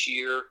for this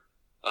year,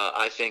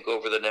 I think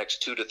over the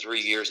next 2 to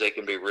 3 years, they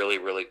can be really,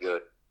 really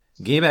good.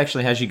 Gabe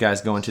actually has you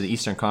guys going to the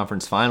Eastern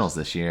Conference Finals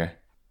this year.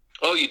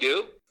 Oh, you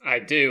do? I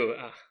do.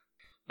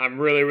 I'm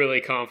really,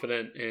 really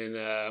confident in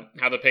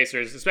how the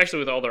Pacers, especially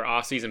with all their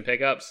off-season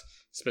pickups,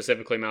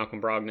 specifically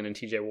Malcolm Brogdon and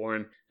TJ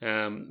Warren,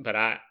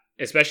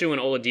 especially when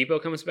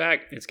Oladipo comes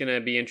back, it's going to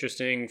be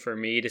interesting for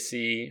me to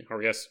see, or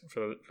I guess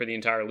for the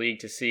entire league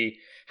to see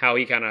how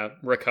he kind of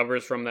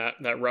recovers from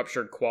that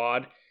ruptured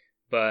quad.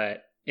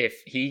 But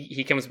if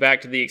he comes back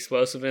to the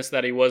explosiveness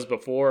that he was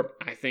before,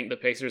 I think the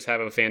Pacers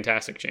have a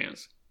fantastic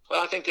chance.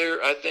 Well, I think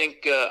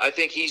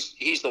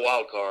he's the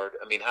wild card.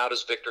 I mean, how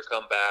does Victor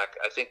come back?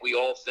 I think we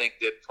all think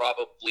that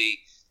probably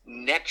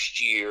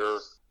next year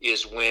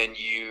is when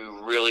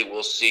you really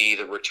will see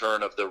the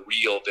return of the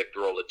real Victor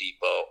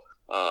Oladipo.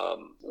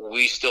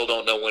 We still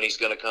don't know when he's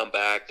going to come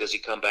back. Does he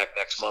come back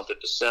next month in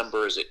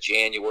December? Is it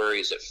January?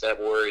 Is it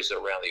February? Is it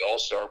around the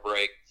All-Star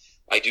break?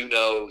 I do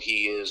know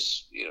he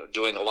is,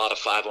 doing a lot of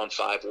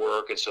 5-on-5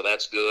 work, and so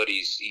that's good.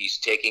 He's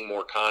taking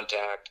more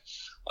contact.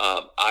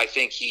 I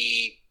think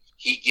he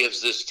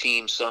gives this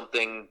team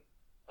something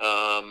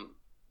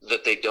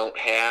that they don't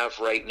have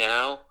right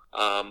now.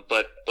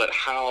 But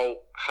how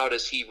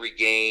does he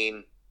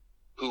regain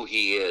who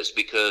he is?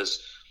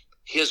 Because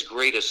his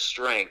greatest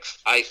strength,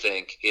 I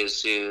think,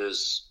 is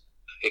his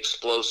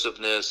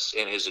explosiveness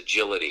and his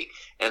agility.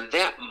 And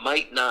that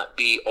might not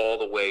be all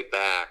the way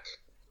back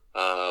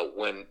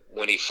when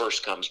he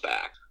first comes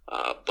back.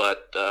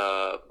 But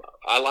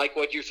I like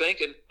what you're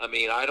thinking. I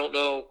mean, I don't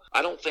know.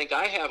 I don't think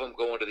I have him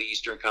going to the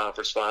Eastern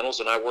Conference Finals,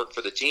 and I work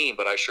for the team,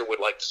 but I sure would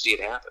like to see it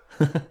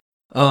happen.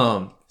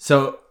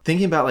 So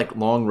thinking about like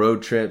long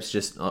road trips,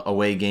 just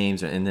away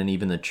games, and then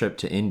even the trip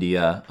to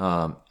India,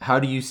 how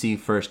do you see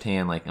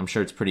firsthand, like I'm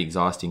sure it's pretty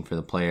exhausting for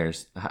the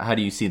players, how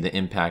do you see the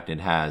impact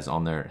it has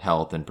on their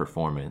health and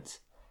performance?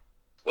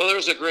 Well, there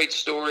was a great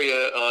story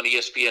on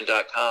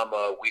ESPN.com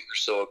a week or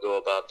so ago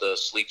about the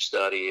sleep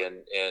study and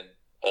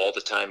all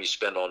the time you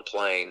spend on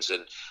planes.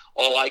 And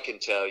all I can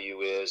tell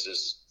you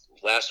is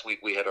last week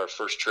we had our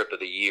first trip of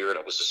the year, and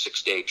it was a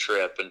 6-day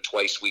trip, and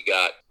twice we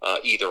got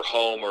either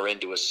home or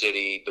into a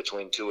city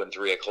between 2 and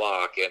 3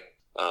 o'clock. And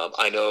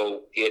I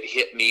know it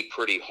hit me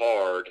pretty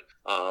hard.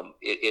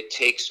 It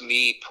takes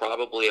me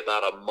probably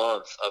about a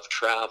month of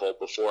travel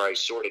before I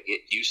sort of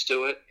get used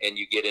to it and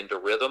you get into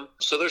rhythm.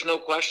 So there's no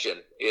question.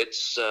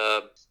 It's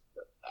I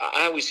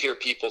always hear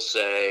people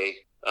say,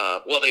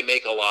 well, they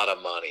make a lot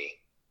of money.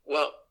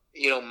 Well,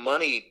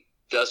 money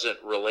doesn't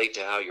relate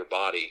to how your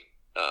body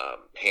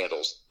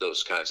handles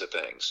those kinds of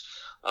things.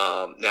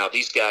 Now,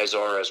 these guys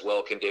are as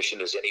well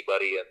conditioned as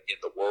anybody in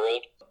the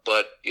world,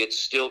 but it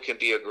still can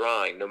be a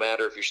grind, no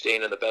matter if you're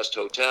staying in the best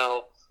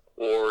hotel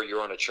or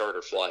you're on a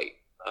charter flight.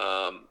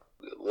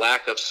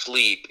 Lack of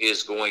sleep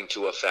is going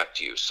to affect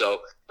you.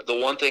 So the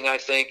one thing I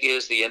think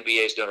is the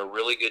NBA has done a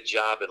really good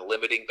job in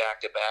limiting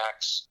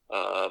back-to-backs.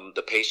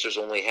 The Pacers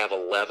only have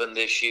 11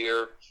 this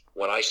year.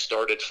 When I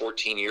started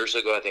 14 years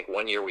ago, I think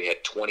one year we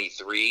had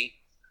 23.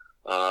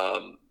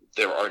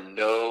 There are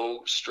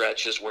no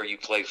stretches where you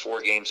play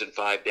 4 games in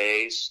 5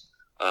 days.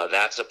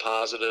 That's a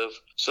positive.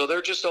 So there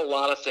are just a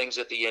lot of things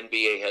that the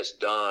NBA has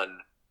done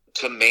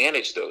to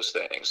manage those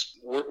things.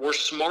 We're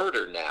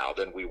smarter now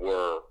than we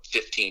were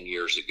 15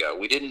 years ago.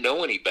 We didn't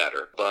know any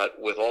better. But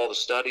with all the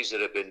studies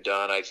that have been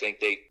done, I think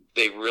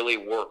they really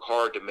work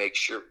hard to make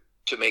sure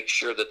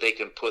that they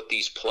can put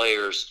these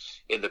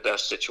players in the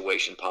best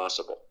situation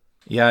possible.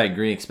 Yeah, I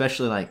agree.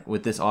 Especially like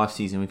with this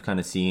offseason, we've kind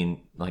of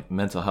seen like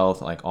mental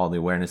health, like all the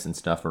awareness and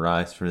stuff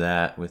arise for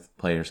that with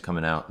players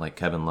coming out like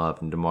Kevin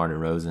Love and DeMar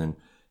DeRozan.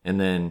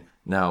 And then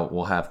now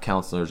we'll have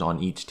counselors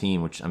on each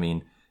team, which I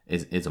mean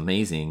is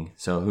amazing.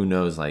 So who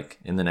knows, like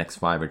in the next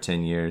 5 or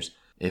 10 years,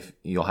 if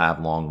you'll have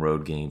long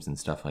road games and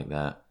stuff like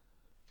that.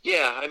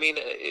 Yeah, I mean,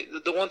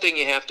 the one thing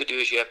you have to do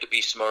is you have to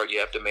be smart. You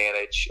have to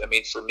manage. I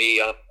mean, for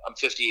me, I'm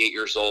 58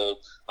 years old.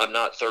 I'm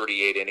not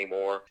 38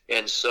 anymore.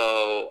 And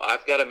so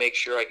I've got to make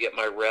sure I get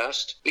my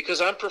rest because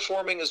I'm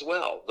performing as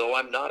well, though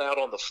I'm not out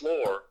on the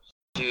floor.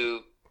 To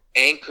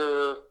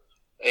anchor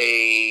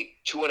a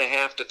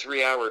 2.5 to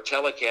 3 hour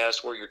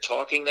telecast where you're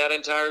talking that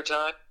entire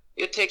time,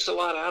 it takes a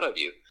lot out of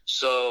you.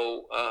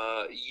 So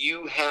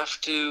you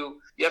have to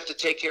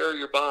take care of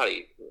your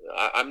body.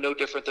 I'm no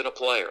different than a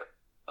player.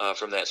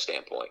 From that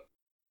standpoint.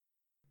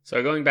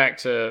 So going back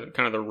to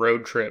kind of the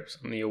road trips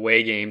and the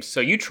away games, so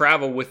you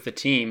travel with the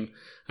team.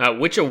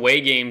 Which away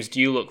games do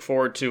you look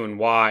forward to and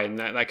why? And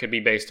that could be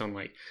based on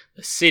like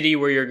the city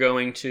where you're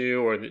going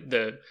to or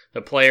the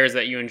players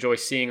that you enjoy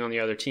seeing on the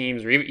other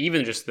teams or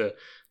even just the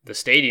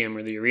stadium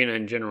or the arena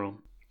in general.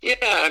 Yeah,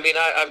 I mean,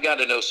 I've got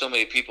to know so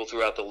many people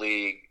throughout the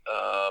league.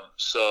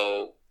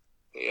 So,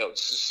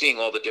 seeing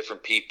all the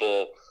different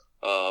people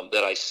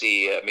that I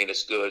see, I mean,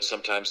 it's good.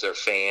 Sometimes they're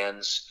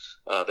fans.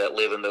 That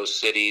live in those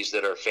cities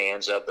that are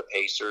fans of the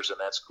Pacers, and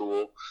that's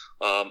cool.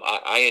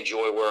 I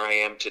enjoy where I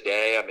am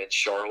today. I'm in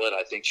Charlotte.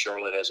 I think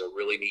Charlotte has a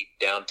really neat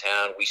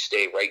downtown. We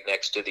stay right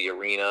next to the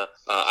arena.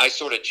 I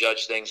sort of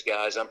judge things,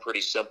 guys. I'm pretty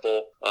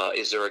simple.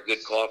 Is there a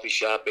good coffee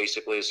shop?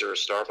 Basically, is there a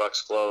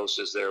Starbucks close?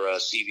 Is there a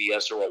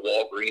CVS or a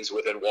Walgreens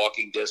within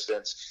walking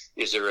distance?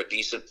 Is there a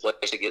decent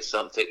place to get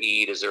something to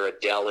eat? Is there a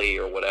deli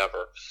or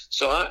whatever?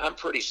 So I'm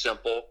pretty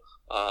simple.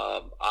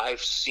 I've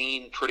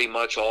seen pretty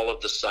much all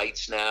of the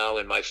sites now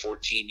in my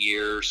 14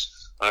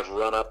 years. I've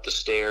run up the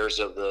stairs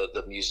of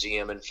the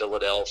museum in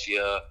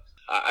Philadelphia.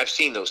 I've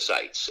seen those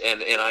sites,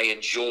 and I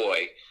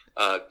enjoy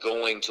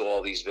going to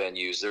all these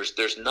venues.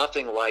 There's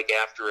nothing like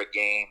after a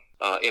game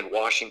in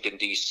Washington,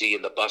 D.C.,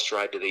 and the bus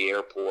ride to the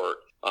airport,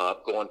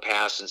 going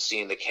past and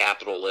seeing the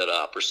Capitol lit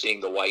up or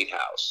seeing the White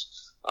House.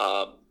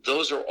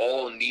 Those are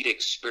all neat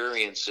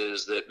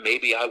experiences that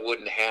maybe I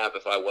wouldn't have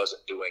if I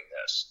wasn't doing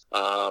this.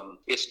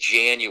 It's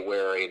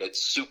January and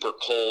it's super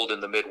cold in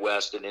the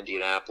Midwest in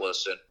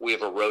Indianapolis, and we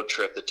have a road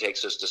trip that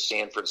takes us to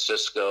San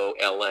Francisco,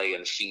 LA,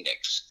 and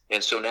Phoenix.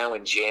 And so now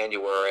in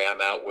January,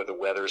 I'm out where the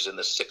weather's in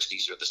the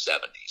 60s or the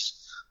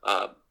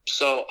 70s.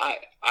 So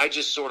I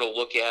just sort of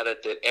look at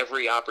it that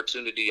every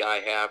opportunity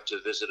I have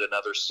to visit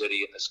another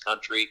city in this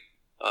country,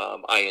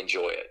 I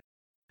enjoy it.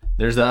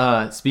 There's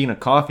speaking of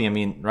coffee, I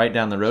mean, right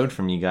down the road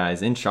from you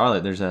guys in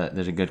Charlotte, there's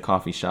a good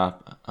coffee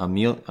shop,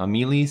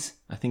 Ameli's,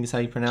 I think is how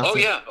you pronounce it.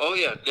 Oh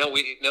yeah.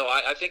 No,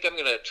 I think I'm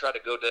gonna try to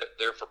go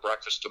there for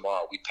breakfast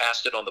tomorrow. We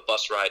passed it on the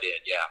bus ride in.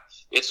 Yeah,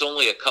 it's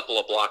only a couple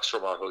of blocks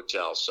from our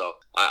hotel, so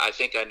I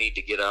think I need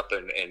to get up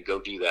and go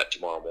do that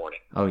tomorrow morning.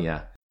 Oh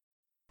yeah.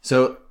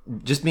 So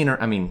just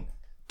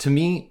to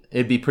me,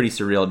 it'd be pretty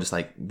surreal, just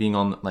like being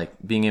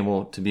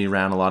able to be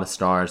around a lot of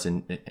stars,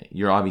 and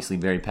you're obviously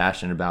very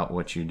passionate about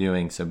what you're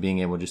doing. So being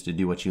able just to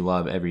do what you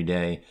love every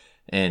day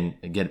and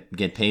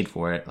get paid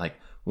for it. Like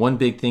one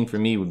big thing for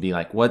me would be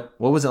like, what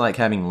was it like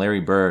having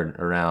Larry Bird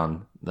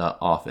around the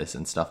office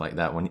and stuff like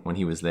that when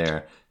he was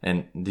there?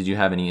 And did you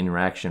have any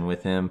interaction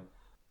with him?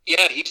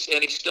 Yeah, he's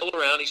still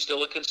around. He's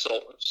still a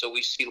consultant. So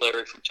we see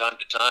Larry from time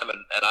to time. And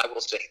I will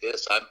say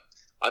this,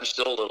 I'm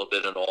still a little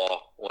bit in awe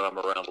when I'm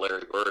around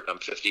Larry Bird. I'm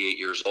 58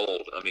 years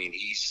old. I mean,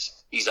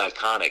 he's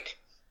iconic,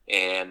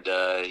 and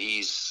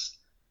he's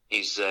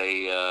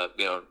a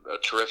a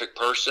terrific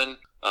person.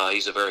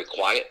 He's a very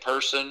quiet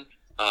person.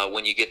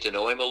 When you get to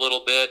know him a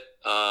little bit,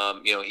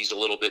 he's a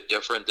little bit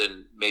different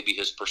than maybe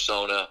his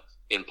persona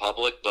in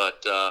public.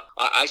 But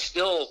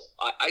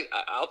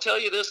I'll tell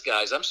you this,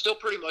 guys, I'm still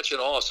pretty much in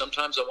awe.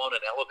 Sometimes I'm on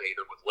an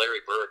elevator with Larry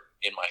Bird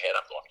in my head.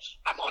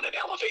 I'm on an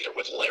elevator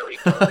with Larry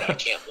Bird. I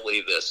can't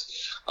believe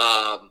this.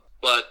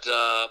 But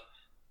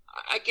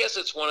I guess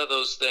it's one of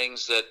those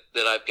things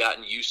that I've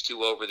gotten used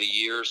to over the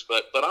years.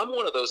 But I'm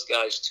one of those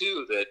guys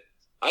too that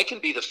I can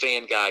be the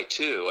fan guy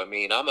too. I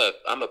mean, I'm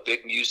a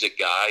big music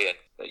guy, and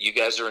you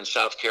guys are in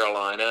South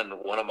Carolina, and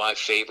one of my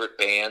favorite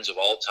bands of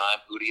all time,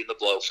 Hootie and the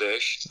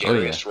Blowfish,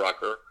 Darius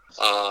Rucker.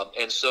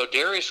 And so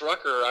Darius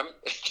Rucker,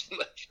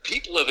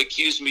 people have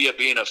accused me of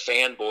being a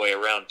fanboy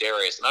around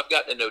Darius, and I've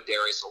gotten to know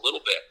Darius a little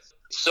bit.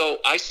 So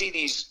I see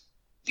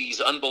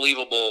these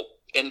unbelievable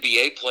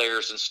NBA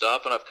players and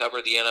stuff, and I've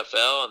covered the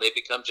NFL, and they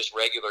become just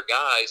regular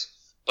guys.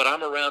 But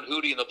I'm around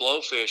Hootie and the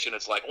Blowfish, and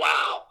it's like,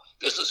 wow,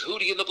 this is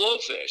Hootie and the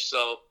Blowfish.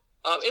 So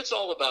it's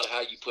all about how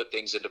you put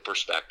things into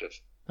perspective.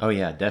 Oh,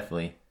 yeah,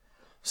 definitely.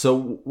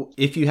 So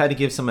if you had to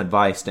give some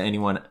advice to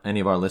any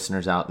of our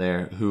listeners out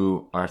there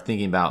who are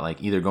thinking about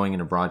like either going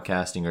into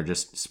broadcasting or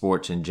just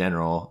sports in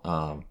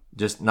general,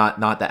 just not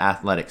the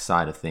athletic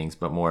side of things,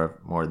 but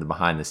more the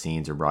behind the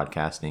scenes or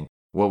broadcasting,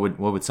 what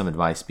would some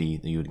advice be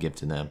that you would give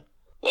to them?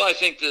 Well, I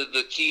think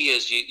the key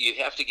is you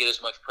have to get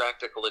as much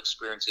practical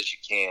experience as you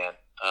can.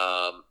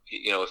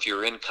 If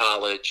you're in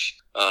college,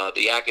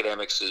 the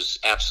academics is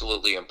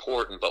absolutely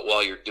important, but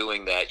while you're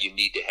doing that, you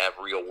need to have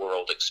real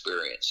world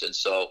experience. And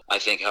so I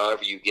think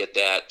however you get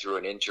that through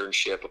an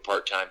internship, a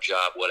part-time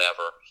job,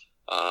 whatever.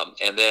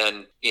 And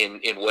then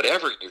in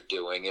whatever you're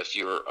doing, if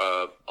you're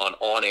an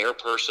on-air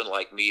person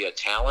like me, a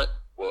talent,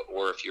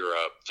 or if you're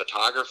a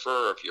photographer,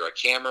 or if you're a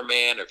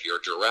cameraman, or if you're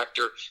a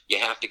director, you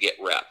have to get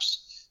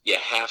reps. You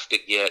have to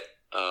get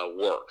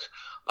work.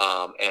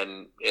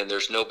 And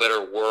there's no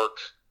better work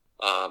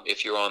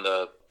if you're on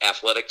the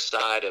athletic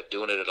side of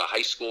doing it at a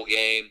high school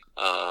game.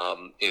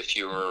 If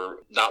you're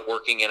not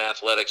working in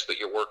athletics, but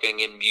you're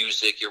working in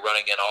music, you're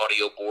running an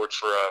audio board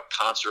for a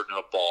concert in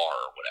a bar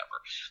or whatever.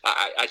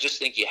 I just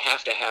think you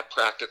have to have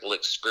practical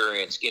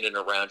experience in and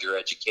around your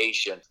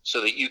education so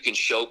that you can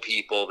show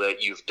people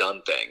that you've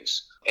done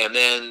things. And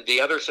then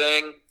the other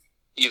thing,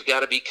 you've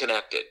got to be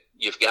connected.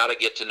 You've got to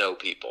get to know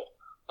people.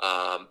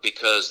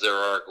 Because there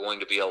are going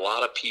to be a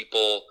lot of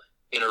people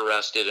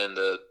interested in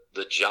the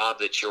job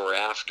that you're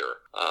after.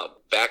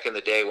 Back in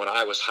the day when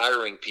I was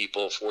hiring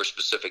people for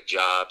specific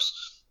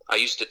jobs, I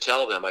used to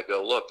tell them, I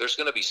go, look, there's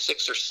going to be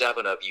 6 or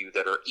 7 of you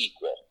that are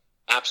equal,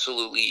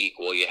 absolutely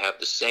equal. You have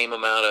the same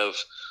amount of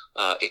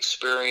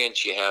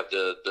experience, you have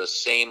the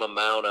same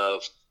amount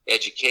of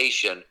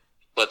education,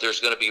 but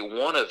there's going to be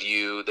one of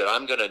you that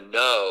I'm going to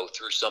know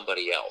through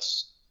somebody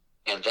else.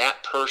 And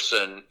that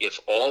person, if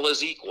all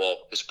is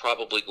equal, is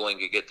probably going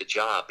to get the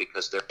job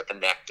because they're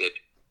connected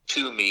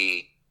to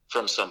me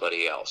from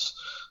somebody else.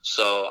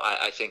 So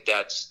I think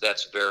that's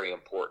very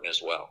important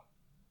as well.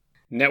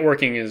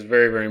 Networking is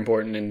very, very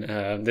important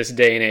in this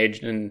day and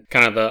age, and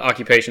kind of the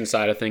occupation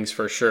side of things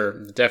for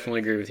sure. Definitely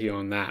agree with you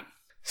on that.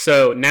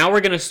 So now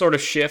we're going to sort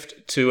of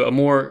shift to a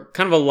more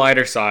kind of a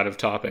lighter side of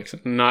topics,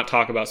 not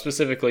talk about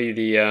specifically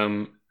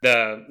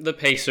the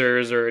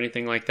Pacers or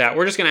anything like that.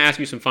 We're just going to ask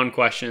you some fun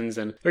questions,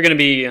 and they're going to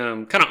be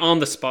kind of on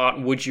the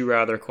spot, would you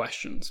rather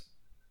questions.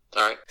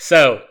 All right.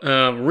 So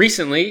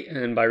recently,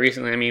 and by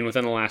recently I mean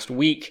within the last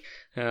week,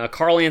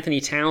 Karl Anthony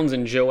Towns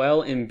and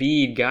Joel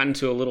Embiid got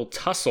into a little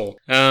tussle.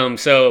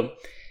 So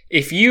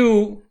if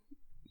you,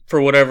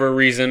 for whatever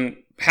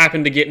reason,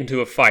 happen to get into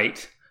a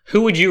fight,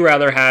 who would you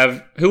rather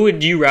have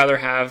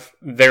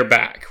their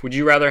back? Would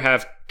you rather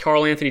have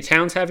Karl Anthony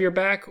Towns have your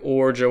back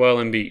or Joel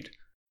Embiid?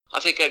 I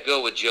think I'd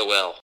go with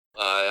Joel.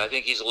 I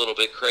think he's a little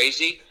bit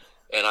crazy,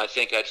 and I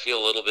think I'd feel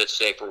a little bit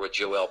safer with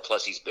Joel,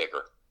 plus he's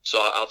bigger. So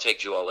I'll take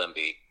Joel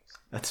Embiid.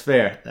 That's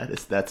fair.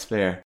 That's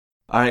fair.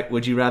 All right,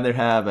 would you rather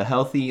have a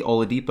healthy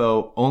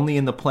Oladipo only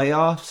in the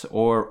playoffs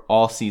or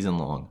all season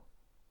long?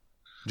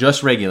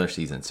 Just regular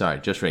season.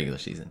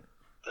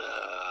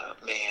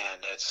 Man,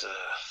 that's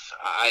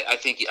I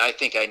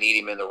think I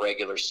need him in the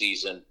regular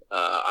season.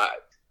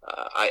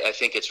 I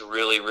think it's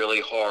really,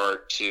 really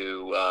hard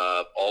to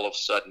all of a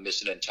sudden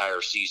miss an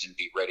entire season,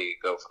 be ready to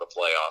go for the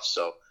playoffs.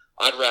 So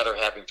I'd rather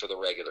have him for the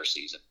regular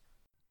season.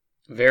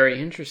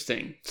 Very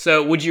interesting.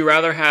 So would you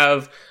rather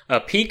have a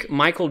peak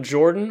Michael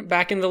Jordan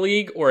back in the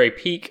league or a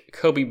peak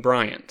Kobe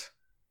Bryant?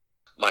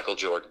 Michael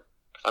Jordan.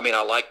 I mean,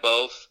 I like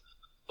both,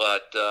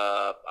 but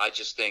I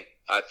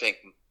think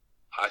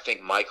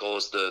Michael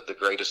is the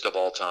greatest of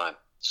all time.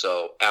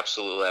 So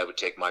absolutely, I would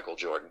take Michael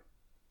Jordan.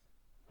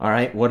 All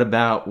right. What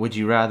about, would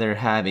you rather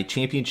have a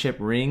championship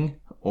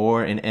ring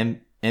or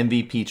an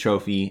MVP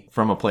trophy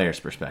from a player's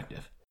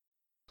perspective?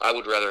 I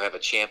would rather have a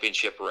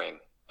championship ring.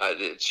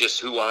 It's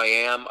just who I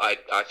am.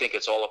 I think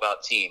it's all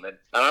about team. And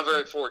I'm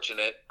very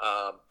fortunate.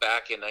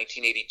 Back in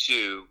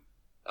 1982,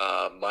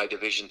 my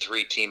Division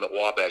III team at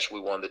Wabash, we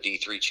won the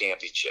D3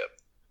 championship.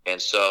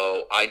 And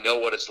so I know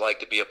what it's like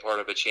to be a part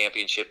of a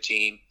championship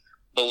team.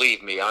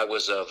 Believe me, I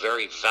was a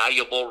very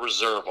valuable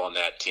reserve on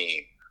that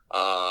team.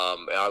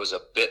 I was a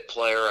bit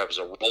player. I was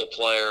a role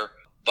player.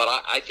 But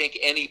I think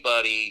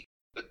anybody,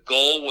 the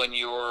goal when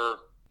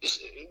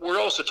we're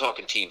also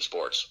talking team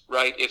sports,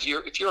 right? If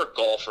you're a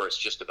golfer, it's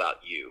just about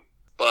you.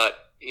 But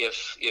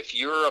if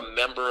you're a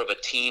member of a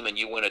team and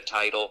you win a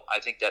title, I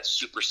think that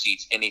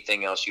supersedes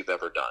anything else you've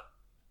ever done.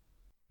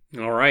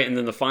 All right, and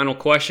then the final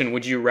question,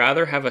 would you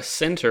rather have a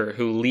center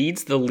who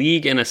leads the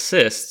league in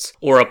assists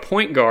or a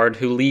point guard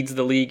who leads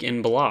the league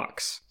in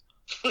blocks?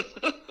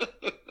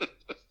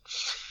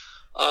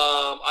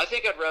 I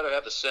think I'd rather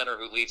have the center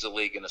who leads the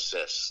league in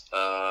assists.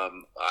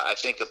 I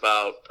think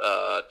about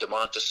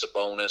Domantas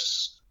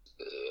Sabonis,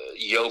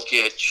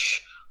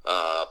 Jokic,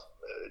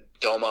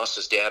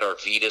 Domas' dad,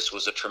 Arvydas,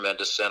 was a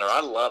tremendous center.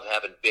 I love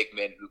having big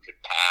men who could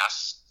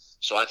pass,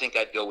 so I think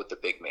I'd go with the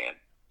big man.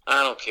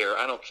 I don't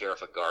care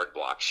if a guard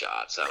blocks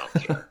shots. I don't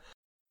care.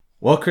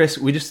 Well, Chris,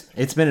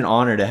 it's been an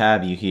honor to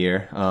have you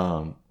here.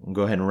 We'll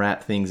go ahead and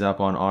wrap things up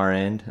on our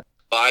end.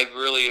 I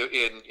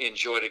really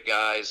enjoyed it,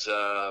 guys.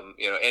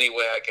 Any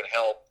way I can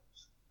help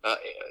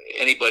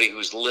anybody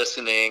who's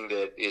listening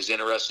that is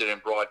interested in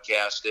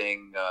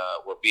broadcasting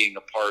or being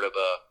a part of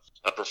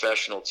a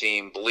professional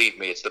team, believe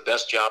me, it's the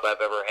best job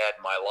I've ever had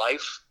in my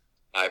life.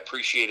 I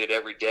appreciate it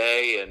every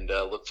day and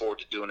look forward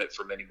to doing it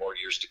for many more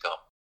years to come.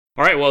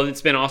 All right, well,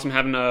 it's been awesome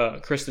having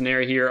Chris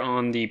Denari here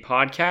on the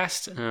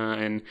podcast.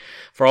 And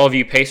for all of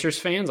you Pacers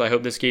fans, I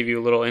hope this gave you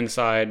a little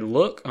inside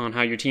look on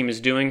how your team is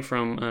doing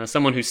from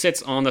someone who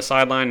sits on the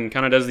sideline and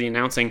kind of does the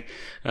announcing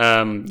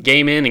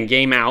game in and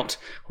game out,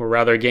 or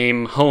rather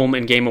game home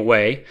and game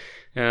away.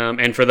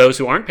 And for those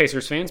who aren't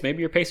Pacers fans,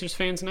 maybe you're Pacers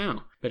fans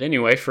now. But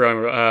anyway,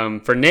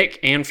 for Nick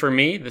and for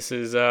me, this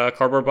is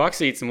Cardboard Box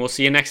Seats, and we'll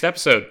see you next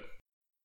episode.